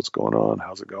tell us what's going on.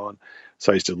 How's it going?"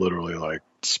 So I used to literally like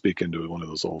speak into one of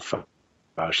those old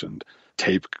fashioned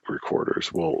tape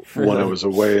recorders. Well, when I was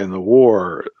away in the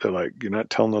war, they're like, "You're not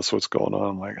telling us what's going on."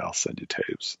 I'm like, "I'll send you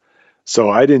tapes." So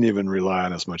I didn't even rely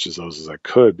on as much as those as I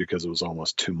could because it was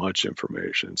almost too much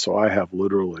information. So I have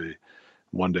literally,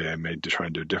 one day I made to try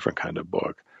and do a different kind of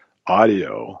book,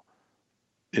 audio.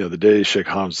 The day Sheikh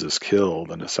Hamza is killed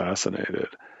and assassinated,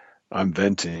 I'm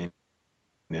venting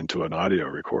into an audio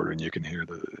recorder, and you can hear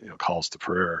the calls to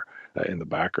prayer in the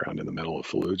background in the middle of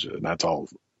Fallujah, and that's all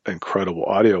incredible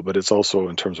audio. But it's also,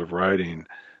 in terms of writing,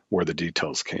 where the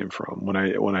details came from. When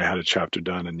I had a chapter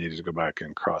done and needed to go back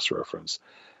and cross-reference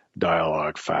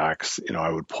dialogue, facts, I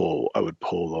would pull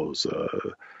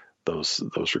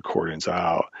those recordings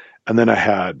out, and then I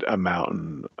had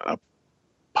a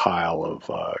pile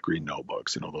of green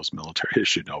notebooks, those military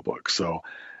issue notebooks. So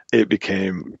it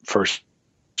became first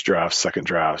drafts, second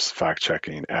drafts, fact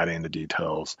checking, adding the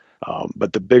details.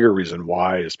 But the bigger reason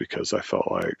why is because I felt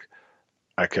like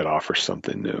I could offer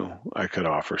something new. I could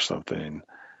offer something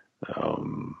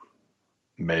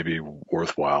maybe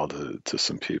worthwhile to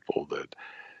some people that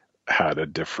had a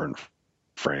different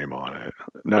frame on it,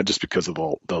 not just because of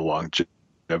the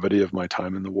longevity of my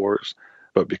time in the wars,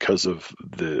 but because of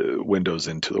the windows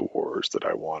into the wars that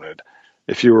I wanted.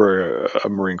 If you were a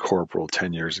Marine corporal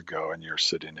 10 years ago and you're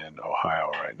sitting in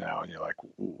Ohio right now and you're like,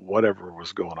 whatever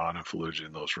was going on in Fallujah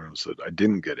in those rooms that I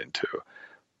didn't get into,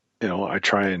 I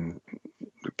try and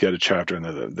get a chapter in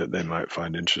there that they might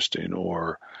find interesting.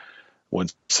 Or when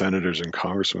senators and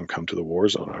congressmen come to the war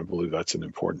zone, I believe that's an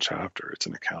important chapter. It's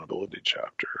an accountability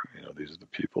chapter. These are the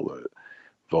people that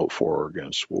vote for or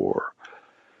against war.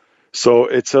 So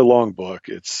it's a long book.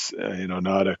 It's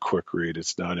not a quick read.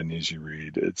 It's not an easy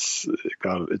read. It's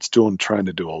trying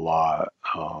to do a lot.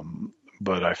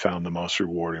 But I found the most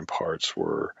rewarding parts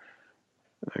were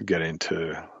getting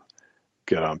to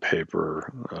get on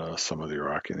paper some of the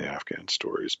Iraqi and the Afghan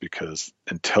stories, because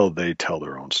until they tell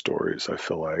their own stories, I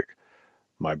feel like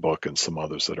my book and some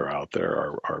others that are out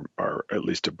there are at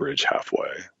least a bridge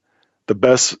halfway. The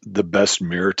best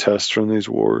mirror test from these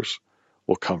wars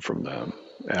will come from them.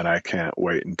 And I can't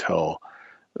wait until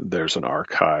there's an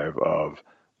archive of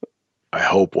I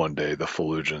hope one day the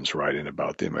Fallujahans writing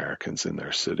about the Americans in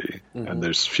their city. And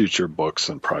there's future books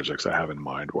and projects I have in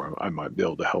mind where I might be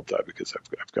able to help that, because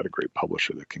I've got a great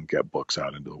publisher that can get books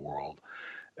out into the world.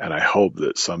 And I hope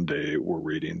that someday we're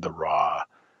reading the raw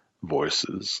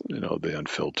voices, the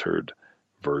unfiltered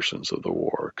versions of the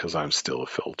war, because I'm still a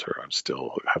filter. I'm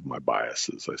still have my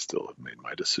biases. I still have made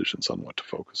my decisions on what to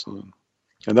focus on.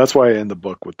 And that's why I end the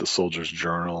book with the soldier's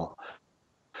journal,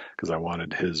 because I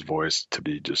wanted his voice to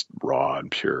be just raw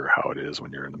and pure, how it is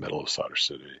when you're in the middle of Sadr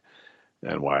City,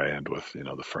 and why I end with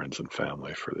the friends and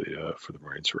family for the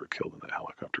Marines who were killed in that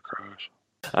helicopter crash.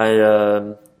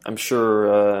 I'm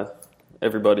sure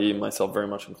everybody, myself very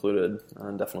much included,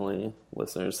 and definitely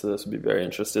listeners to this would be very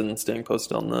interested in staying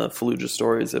posted on the Fallujah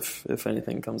stories if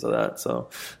anything comes of that. So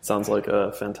it sounds like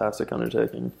a fantastic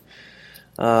undertaking.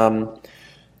 In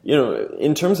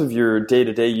terms of your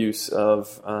day-to-day use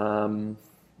of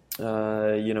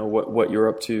what you're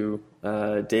up to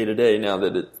day to day now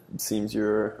that it seems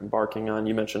you're embarking on.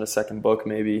 You mentioned a second book,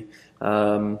 maybe.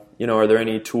 Are there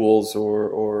any tools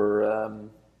or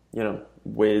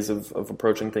ways of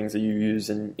approaching things that you use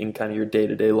in kind of your day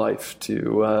to day life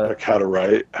to like how to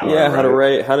write, how to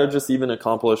write, how to just even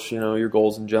accomplish your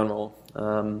goals in general.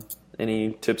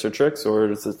 Any tips or tricks, or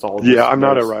is it all? I'm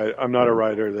not a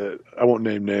writer that I won't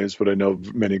name names, but I know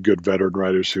many good veteran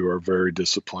writers who are very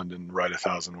disciplined and write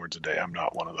 1,000 words a day. I'm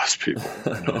not one of those people.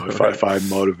 If I'm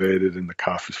motivated and the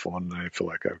coffee's flowing and I feel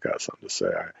like I've got something to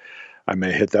say, I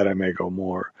may hit that. I may go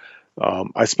more.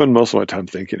 I spend most of my time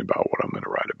thinking about what I'm going to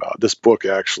write about. This book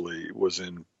actually was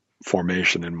in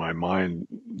formation in my mind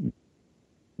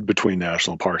between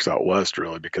national parks out west,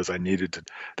 really, because I needed to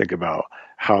think about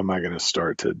how am I going to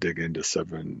start to dig into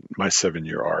my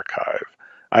 7-year archive.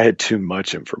 I had too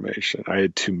much information. I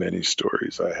had too many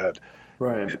stories. I had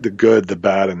the good, the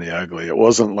bad, and the ugly. It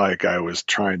wasn't like I was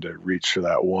trying to reach for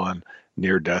that one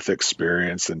near-death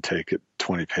experience and take it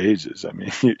 20 pages. I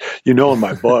mean, in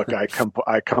my book, I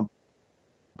compile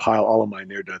all of my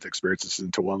near-death experiences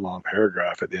into one long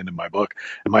paragraph at the end of my book.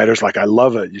 And my editor's like, I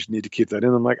love it. You need to keep that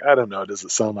in. I'm like, I don't know. Does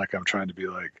it sound like I'm trying to be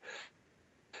like...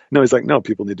 No, he's like, no,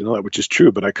 people need to know that, which is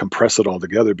true, but I compress it all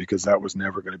together because that was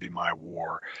never going to be my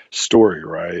war story,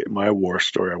 right? My war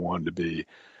story, I wanted to be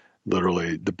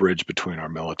literally the bridge between our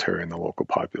military and the local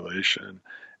population.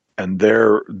 And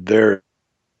their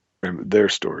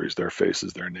stories, their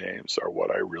faces, their names are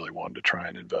what I really wanted to try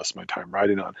and invest my time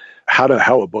writing on.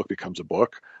 How a book becomes a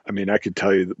book. I mean, I could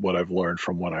tell you what I've learned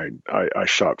from when I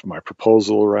shopped my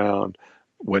proposal around,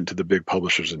 went to the big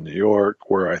publishers in New York,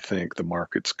 where I think the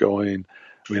market's going.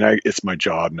 I mean, it's my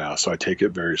job now, so I take it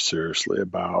very seriously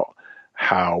about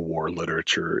how war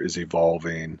literature is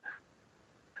evolving,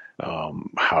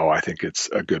 how I think it's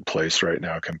a good place right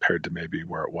now compared to maybe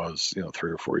where it was,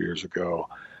 3 or 4 years ago,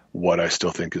 what I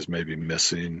still think is maybe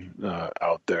missing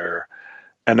out there.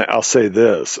 And I'll say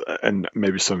this, and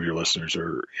maybe some of your listeners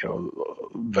are,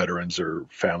 veterans or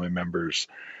family members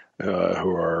who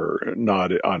are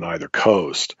not on either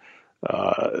coast.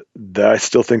 That I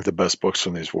still think the best books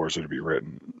from these wars are to be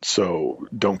written. So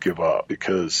don't give up,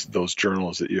 because those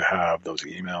journals that you have, those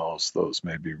emails, those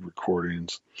maybe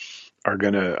recordings are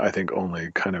going to, I think, only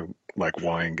kind of like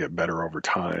wine get better over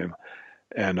time.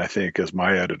 And I think, as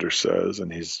my editor says,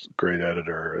 and he's a great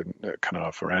editor at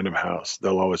Knopf Random House,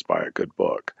 they'll always buy a good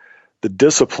book. The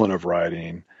discipline of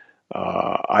writing,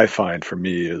 I find for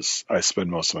me, is I spend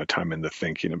most of my time in the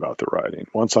thinking about the writing.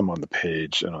 Once I'm on the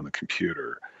page and on the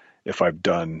computer, if I've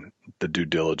done the due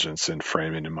diligence in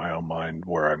framing in my own mind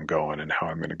where I'm going and how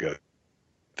I'm going to get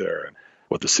there and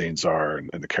what the scenes are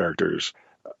and the characters,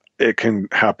 it can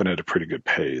happen at a pretty good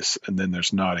pace. And then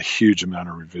there's not a huge amount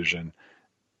of revision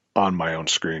on my own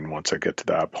screen once I get to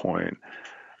that point.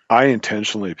 I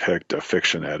intentionally picked a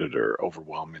fiction editor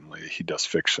overwhelmingly. He does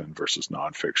fiction versus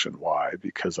nonfiction. Why?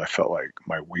 Because I felt like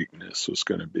my weakness was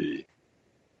going to be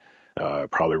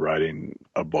probably writing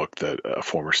a book that a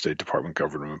former State Department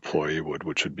government employee would,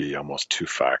 which would be almost too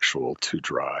factual, too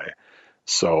dry.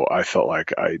 So I felt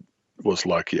like I was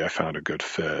lucky I found a good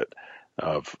fit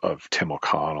of Tim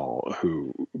O'Connell,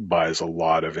 who buys a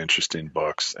lot of interesting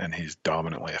books, and he's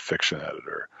dominantly a fiction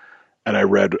editor. And I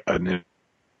read an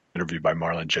interview by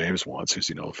Marlon James once, who's,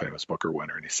 a famous Booker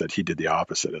winner, and he said he did the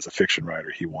opposite. As a fiction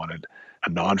writer, he wanted a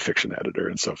nonfiction editor,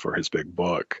 and so for his big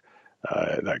book,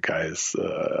 that guy is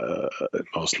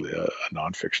mostly a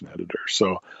nonfiction editor.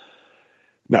 So,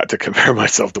 not to compare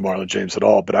myself to Marlon James at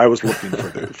all, but I was looking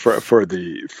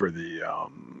for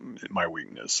my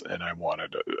weakness, and I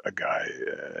wanted a guy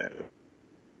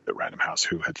at Random House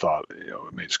who had thought,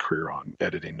 made his career on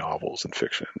editing novels and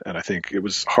fiction. And I think it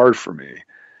was hard for me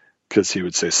because he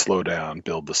would say, slow down,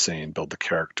 build the scene, build the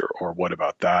character, or what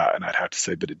about that? And I'd have to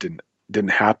say, but it didn't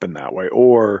happen that way,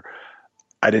 or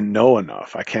I didn't know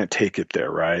enough. I can't take it there,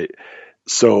 right?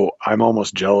 So I'm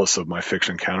almost jealous of my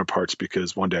fiction counterparts,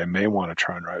 because one day I may want to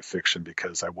try and write fiction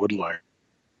because I would like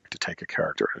to take a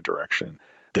character in a direction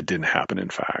that didn't happen, in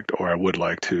fact, or I would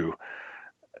like to,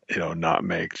 not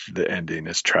make the ending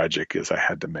as tragic as I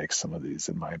had to make some of these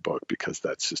in my book, because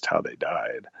that's just how they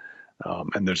died.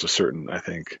 And there's a certain, I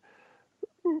think,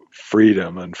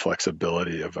 freedom and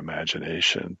flexibility of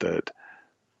imagination that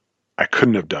I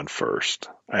couldn't have done first.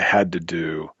 I had to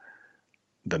do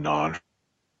the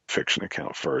nonfiction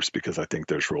account first, because I think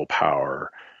there's real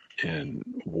power in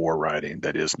war writing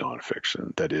that is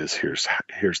nonfiction. That is, here's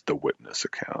the witness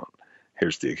account,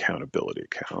 here's the accountability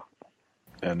account.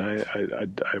 And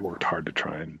I worked hard to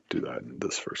try and do that in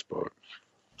this first book.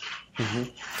 Mm-hmm.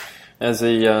 As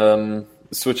a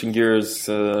switching gears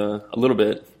a little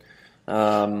bit,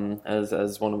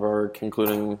 as one of our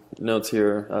concluding notes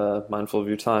here, mindful of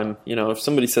your time, if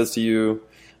somebody says to you,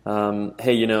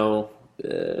 hey,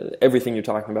 everything you're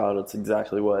talking about, it's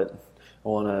exactly what I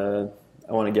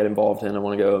want to get involved in. I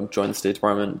want to go join the State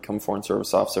Department, become a foreign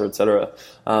service officer, etc.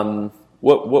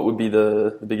 What would be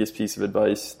the biggest piece of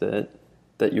advice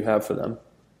that you have for them?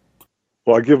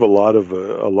 Well, I give a lot of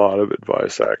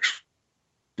advice, actually,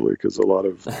 because a lot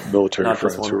of military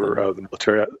friends who are out of the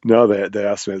military, no, they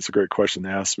asked me. It's a great question. They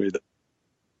asked me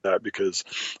that because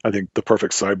I think the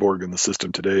perfect cyborg in the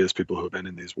system today is people who have been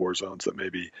in these war zones that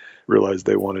maybe realize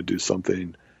they want to do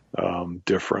something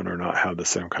different, or not have the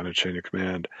same kind of chain of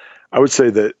command. I would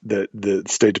say that the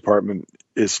State Department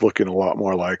is looking a lot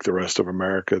more like the rest of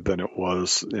America than it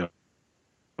was,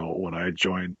 when I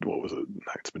joined. What was it?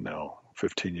 It's been now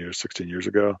 16 years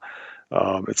ago.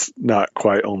 It's not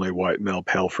quite only white male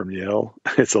pale from Yale.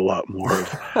 It's a lot more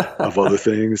of other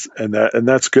things, and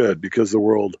that's good, because the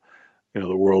world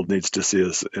needs to see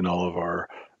us in all of our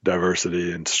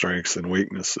diversity and strengths and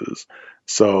weaknesses.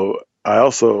 So I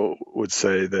also would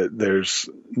say that there's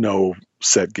no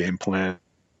set game plan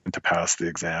to pass the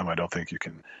exam. I don't think you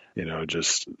can,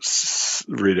 just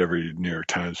read every New York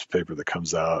Times paper that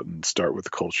comes out and start with the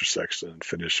culture section and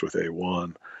finish with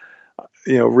A1.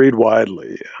 Read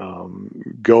widely,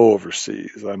 go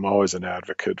overseas. I'm always an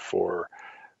advocate for,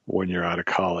 when you're out of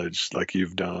college, like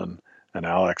you've done, and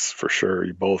Alex, for sure,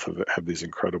 you both have these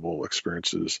incredible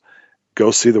experiences.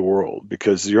 Go see the world,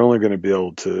 because you're only going to be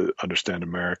able to understand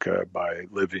America by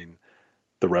living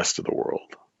the rest of the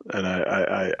world. And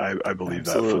I believe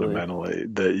Absolutely. That fundamentally,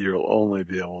 that you'll only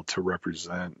be able to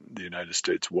represent the United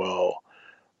States well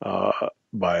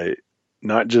by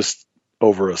not just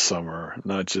over a summer,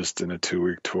 not just in a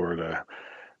 2-week tour to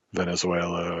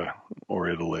Venezuela or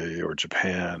Italy or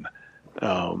Japan,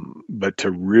 but to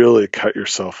really cut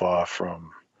yourself off from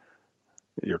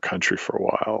your country for a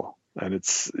while. And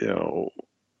it's,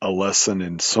 a lesson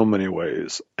in so many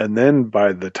ways. And then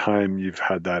by the time you've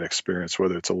had that experience,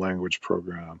 whether it's a language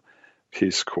program,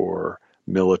 Peace Corps,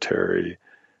 military,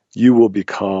 you will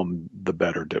become the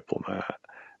better diplomat,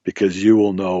 because you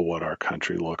will know what our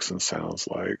country looks and sounds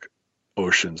like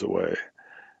oceans away.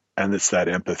 And it's that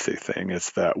empathy thing.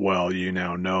 It's that, you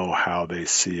now know how they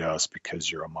see us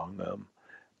because you're among them,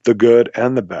 the good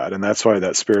and the bad. And that's why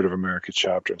that Spirit of America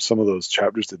chapter, and some of those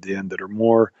chapters at the end that are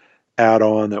more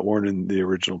add-on, that weren't in the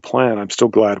original plan, I'm still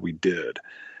glad we did,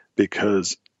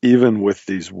 because even with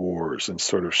these wars and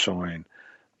sort of showing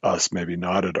us maybe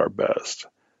not at our best,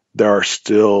 there are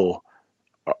still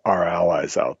our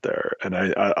allies out there. And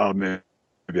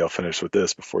maybe I'll finish with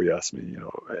this before you ask me,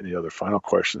 any other final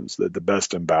questions, that the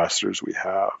best ambassadors we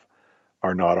have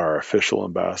are not our official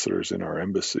ambassadors in our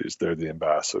embassies. They're the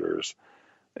ambassadors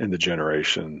in the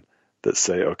generation that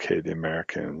say, okay, the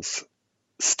Americans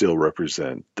still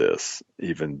represent this,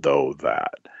 even though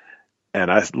that.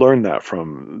 And I learned that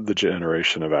from the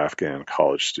generation of Afghan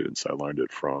college students. I learned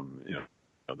it from,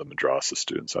 the madrasa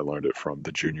students. I learned it from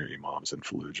the junior imams in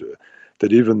Fallujah,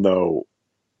 that even though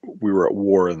we were at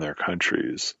war in their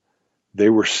countries, they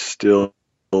were still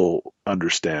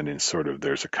understanding sort of,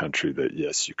 there's a country that,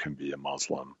 yes, you can be a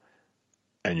Muslim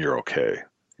and you're okay.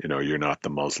 You're not the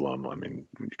Muslim. I mean,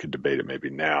 you could debate it maybe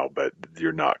now, but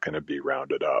you're not going to be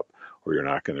rounded up, or you're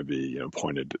not going to be,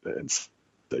 pointed and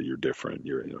that you're different.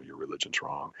 Your religion's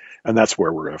wrong. And that's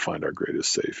where we're going to find our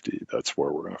greatest safety. That's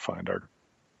where we're going to find our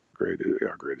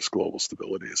greatest global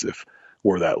stability, is if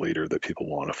we're that leader that people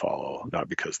want to follow, not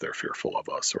because they're fearful of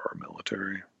us or our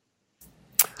military.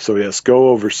 So yes, go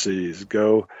overseas,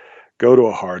 go to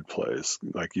a hard place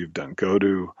like you've done.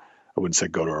 I wouldn't say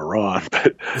go to Iran,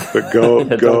 but go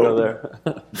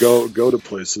go to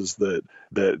places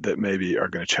that maybe are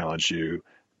going to challenge you,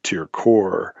 to your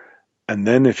core. And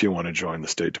then if you want to join the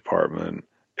State Department,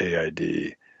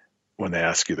 AID, when they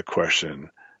ask you the question,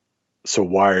 so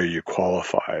why are you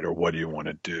qualified, or what do you want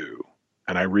to do?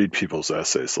 And I read people's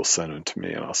essays, they'll send them to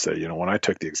me, and I'll say, when I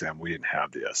took the exam, we didn't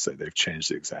have the essay. They've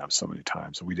changed the exam so many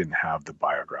times, and we didn't have the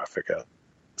biographic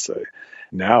essay.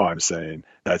 Now I'm saying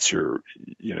that's your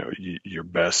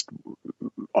best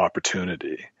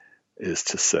opportunity, is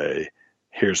to say,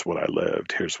 here's what I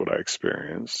lived, here's what I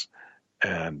experienced.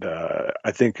 And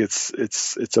I think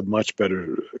it's a much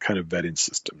better kind of vetting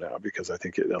system now, because I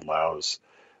think it allows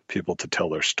people to tell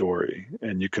their story,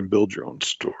 and you can build your own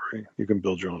story. You can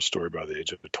build your own story by the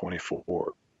age of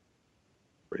 24.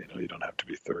 You don't have to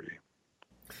be 30.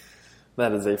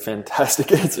 That is a fantastic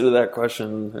answer to that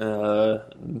question.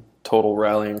 Total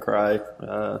rallying cry.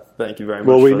 Thank you very much.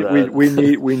 Well, for that.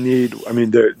 we need. I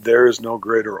mean, there is no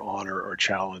greater honor or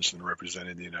challenge than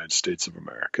representing the United States of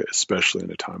America, especially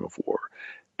in a time of war.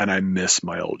 And I miss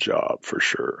my old job for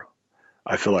sure.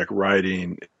 I feel like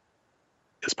writing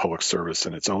is public service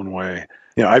in its own way.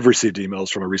 I've received emails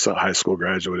from a recent high school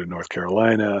graduate in North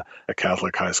Carolina, a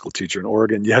Catholic high school teacher in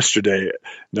Oregon. Yesterday,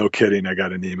 no kidding, I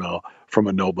got an email from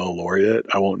a Nobel laureate.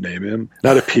 I won't name him.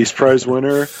 Not a Peace Prize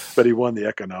winner, but he won the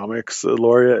economics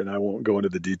laureate, and I won't go into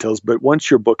the details. But once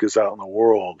your book is out in the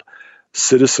world,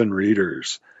 citizen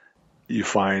readers, you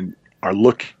find, are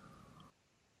looking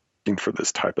for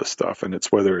this type of stuff, and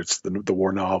it's whether it's the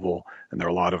war novel, and there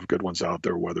are a lot of good ones out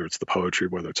there, whether it's the poetry,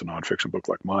 whether it's a nonfiction book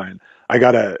like mine.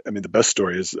 The best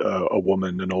story is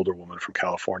an older woman from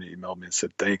California emailed me and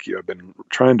said, thank you, I've been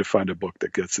trying to find a book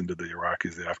that gets into the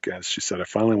Iraqis, the Afghans. She said, I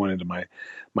finally went into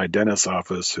my dentist's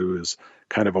office, who is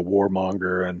kind of a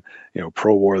warmonger and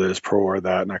pro-war this, pro-war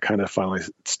that, and I kind of finally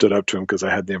stood up to him because I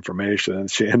had the information.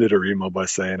 And she ended her email by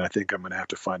saying, I think I'm going to have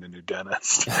to find a new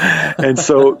dentist. And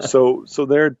so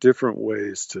there are different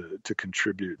ways to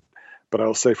contribute. But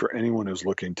I'll say, for anyone who's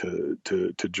looking to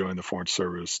join the Foreign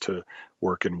Service, to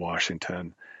work in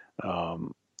Washington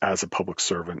as a public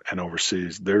servant and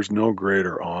overseas, there's no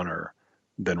greater honor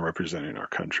than representing our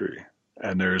country,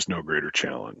 and there is no greater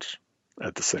challenge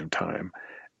at the same time.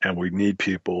 And we need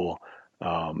people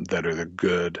that are the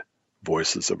good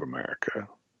voices of America,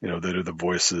 that are the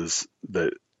voices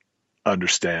that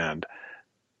understand,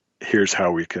 here's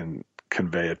how we can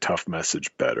convey a tough message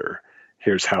better.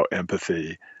 Here's how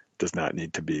empathy does not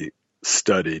need to be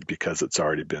studied because it's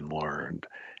already been learned.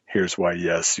 Here's why,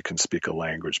 yes, you can speak a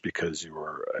language because you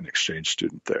were an exchange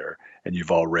student there and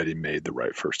you've already made the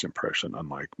right first impression,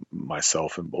 unlike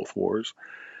myself in both wars.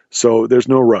 So there's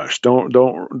no rush. Don't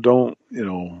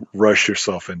rush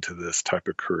yourself into this type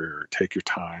of career. Take your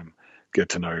time, get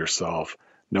to know yourself,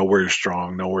 know where you're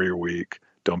strong, know where you're weak.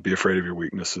 Don't be afraid of your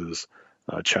weaknesses.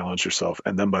 Challenge yourself.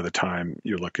 And then by the time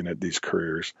you're looking at these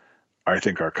careers, I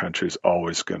think our country is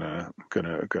always gonna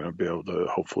be able to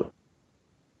hopefully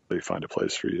find a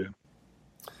place for you.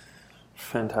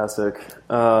 Fantastic.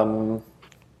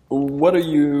 What are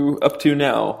you up to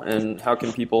now, and how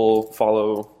can people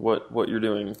follow what you're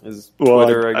doing? Is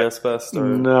Twitter, I guess, best? Or?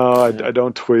 No, I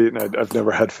don't tweet, and I've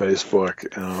never had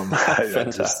Facebook.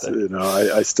 Fantastic.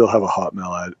 I still have a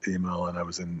Hotmail email, and I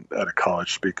was at a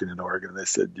college speaking in Oregon. They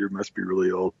said, you must be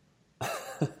really old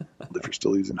if you're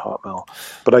still using Hotmail.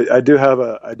 But I do have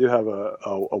a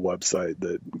website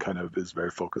that kind of is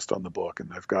very focused on the book,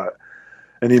 and I've got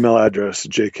an email address,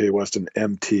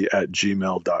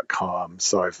 jkwestonmt@gmail.com.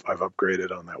 So I've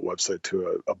upgraded on that website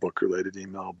to a book-related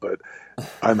email. But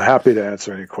I'm happy to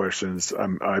answer any questions.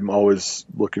 I'm always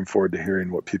looking forward to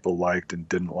hearing what people liked and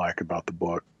didn't like about the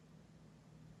book.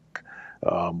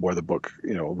 Where the book,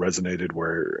 resonated,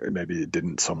 where maybe it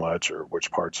didn't so much, or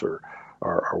which parts are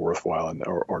worthwhile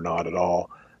or not at all.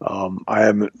 I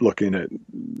am looking at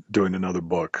doing another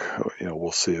book.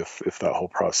 We'll see if that whole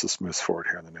process moves forward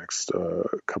here in the next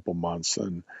couple months,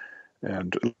 and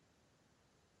at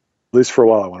least for a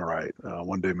while I want to write.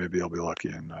 One day maybe I'll be lucky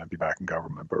and be back in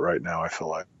government, but right now I feel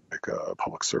like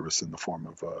public service in the form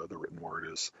of the written word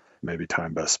is maybe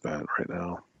time best spent right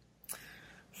now.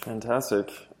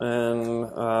 Fantastic.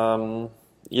 And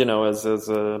as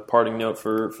a parting note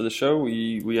for the show,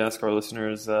 we ask our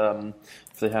listeners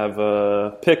if they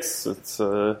have picks. It's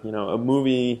a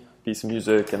movie, piece of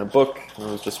music, and a book. I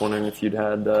was just wondering if you'd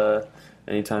had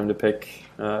any time to pick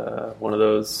one of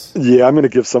those. Yeah, I'm going to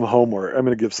give some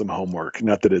homework.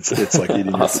 Not that it's like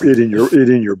awesome.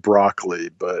 eating your broccoli,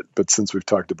 but since we've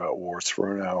talked about wars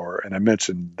for an hour, and I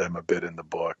mentioned them a bit in the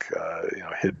book,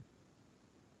 hidden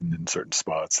in certain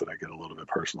spots that I get a little bit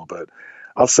personal, but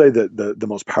I'll say that the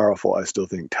most powerful, I still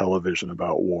think, television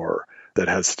about war that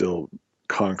has still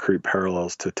concrete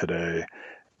parallels to today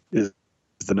is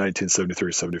the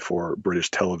 1973-74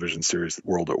 British television series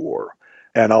World at War.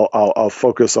 And I'll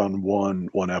focus on one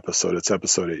episode. It's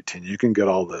episode 18. You can get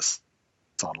all this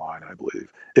online, I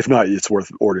believe. If not, it's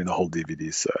worth ordering the whole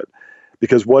DVD set.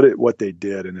 Because what they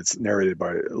did, and it's narrated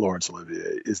by Laurence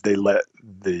Olivier, is they let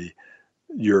the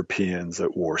Europeans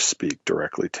at war speak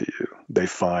directly to you. They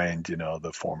find,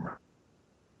 the former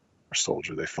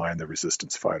soldier, they find the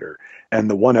resistance fighter. And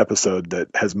the one episode that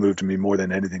has moved me more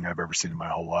than anything I've ever seen in my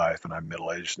whole life, and I'm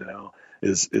middle-aged now,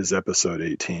 is episode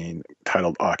 18,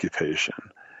 titled Occupation.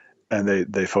 And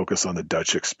they focus on the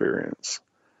Dutch experience.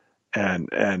 And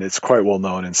it's quite well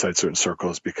known inside certain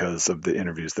circles because of the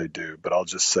interviews they do. But I'll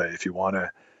just say, if you want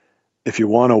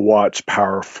to watch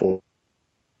powerful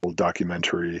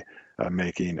documentary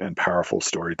making and powerful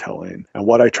storytelling, and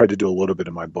what I tried to do a little bit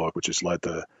in my book, which is let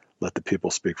the people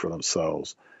speak for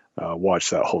themselves, watch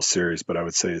that whole series. But I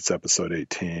would say it's episode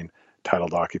 18,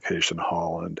 titled Occupation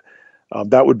Holland.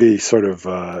 That would be sort of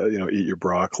eat your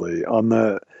broccoli. On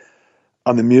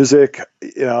the music,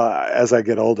 as I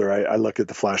get older, I look at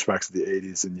the flashbacks of the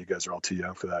 80s, and you guys are all too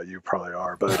young for that. You probably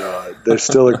are. But there's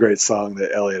still a great song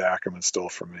that Elliot Ackerman stole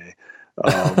from me.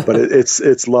 But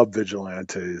it's Love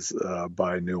Vigilantes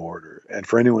by New Order. And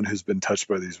for anyone who's been touched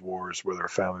by these wars, whether a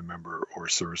family member or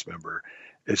a service member,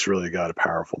 it's really got a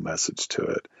powerful message to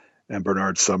it. And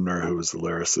Bernard Sumner, who was the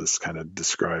lyricist, kind of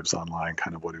describes online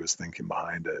kind of what he was thinking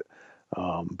behind it.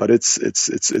 But it's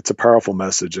a powerful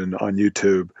message. And on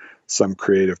YouTube, some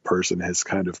creative person has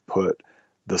kind of put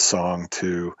the song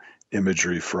to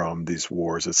imagery from these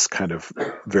wars. It's kind of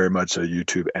very much a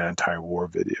YouTube anti-war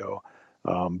video.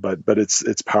 But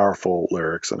it's powerful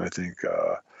lyrics, and I think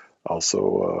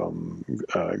also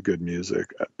good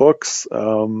music. Books,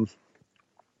 I'm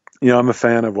a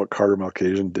fan of what Carter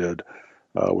Malkasian did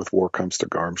with War Comes to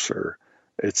Garmsir.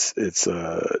 It's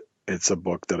a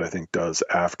book that I think does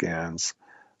Afghans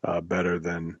better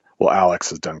than, well, Alex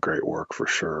has done great work for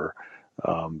sure,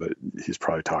 but he's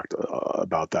probably talked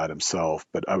about that himself.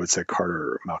 But I would say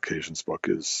Carter Malkasian's book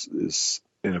is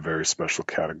in a very special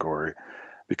category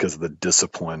because of the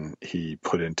discipline he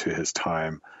put into his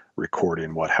time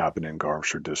recording what happened in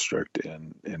Garmsir District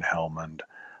in Helmand.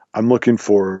 I'm looking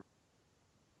forward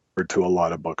to a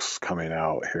lot of books coming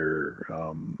out here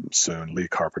soon. Lee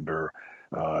Carpenter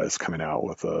is coming out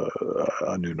with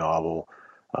a new novel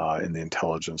in the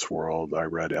intelligence world. I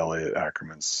read Elliot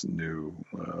Ackerman's new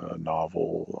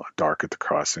novel, Dark at the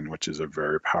Crossing, which is a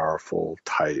very powerful,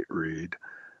 tight read.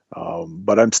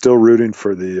 But I'm still rooting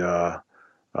for the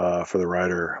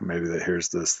writer maybe that hears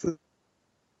this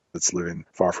that's living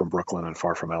far from Brooklyn and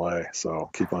far from LA. So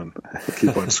keep on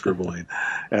scribbling.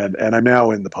 And I'm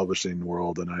now in the publishing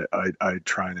world, and I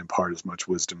try and impart as much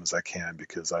wisdom as I can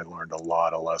because I learned a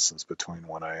lot of lessons between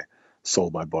when I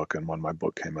sold my book and when my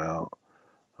book came out.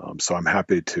 So I'm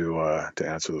happy to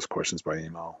answer those questions by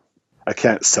email. I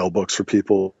can't sell books for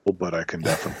people, but I can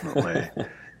definitely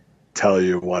tell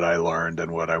you what I learned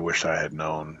and what I wish I had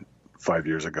known 5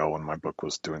 years ago when my book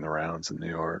was doing the rounds in New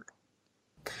York.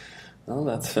 Oh,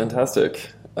 that's fantastic.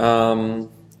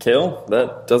 Cale,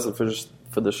 that does it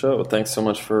for the show. Thanks so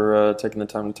much for taking the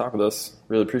time to talk with us.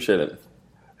 Really appreciate it.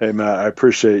 Hey, Matt, I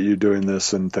appreciate you doing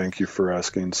this, and thank you for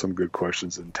asking some good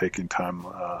questions and taking time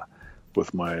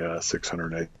with my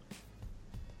 608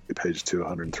 page to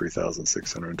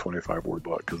 103,625 word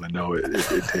book, because I know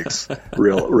it takes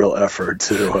real effort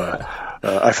to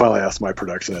I finally asked my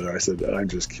production editor, I said, I'm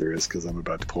just curious because I'm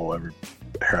about to pull every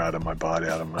hair out of my body,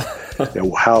 out of my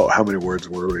how many words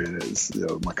were we? And it's,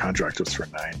 my contract was for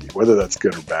 90, whether that's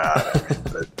good or bad.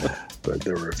 But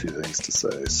there were a few things to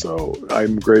say, so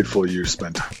I'm grateful you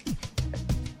spent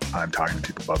time talking to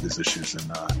people about these issues, and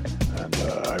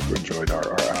I've enjoyed our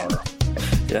hour.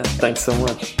 Yeah, thanks so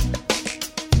much.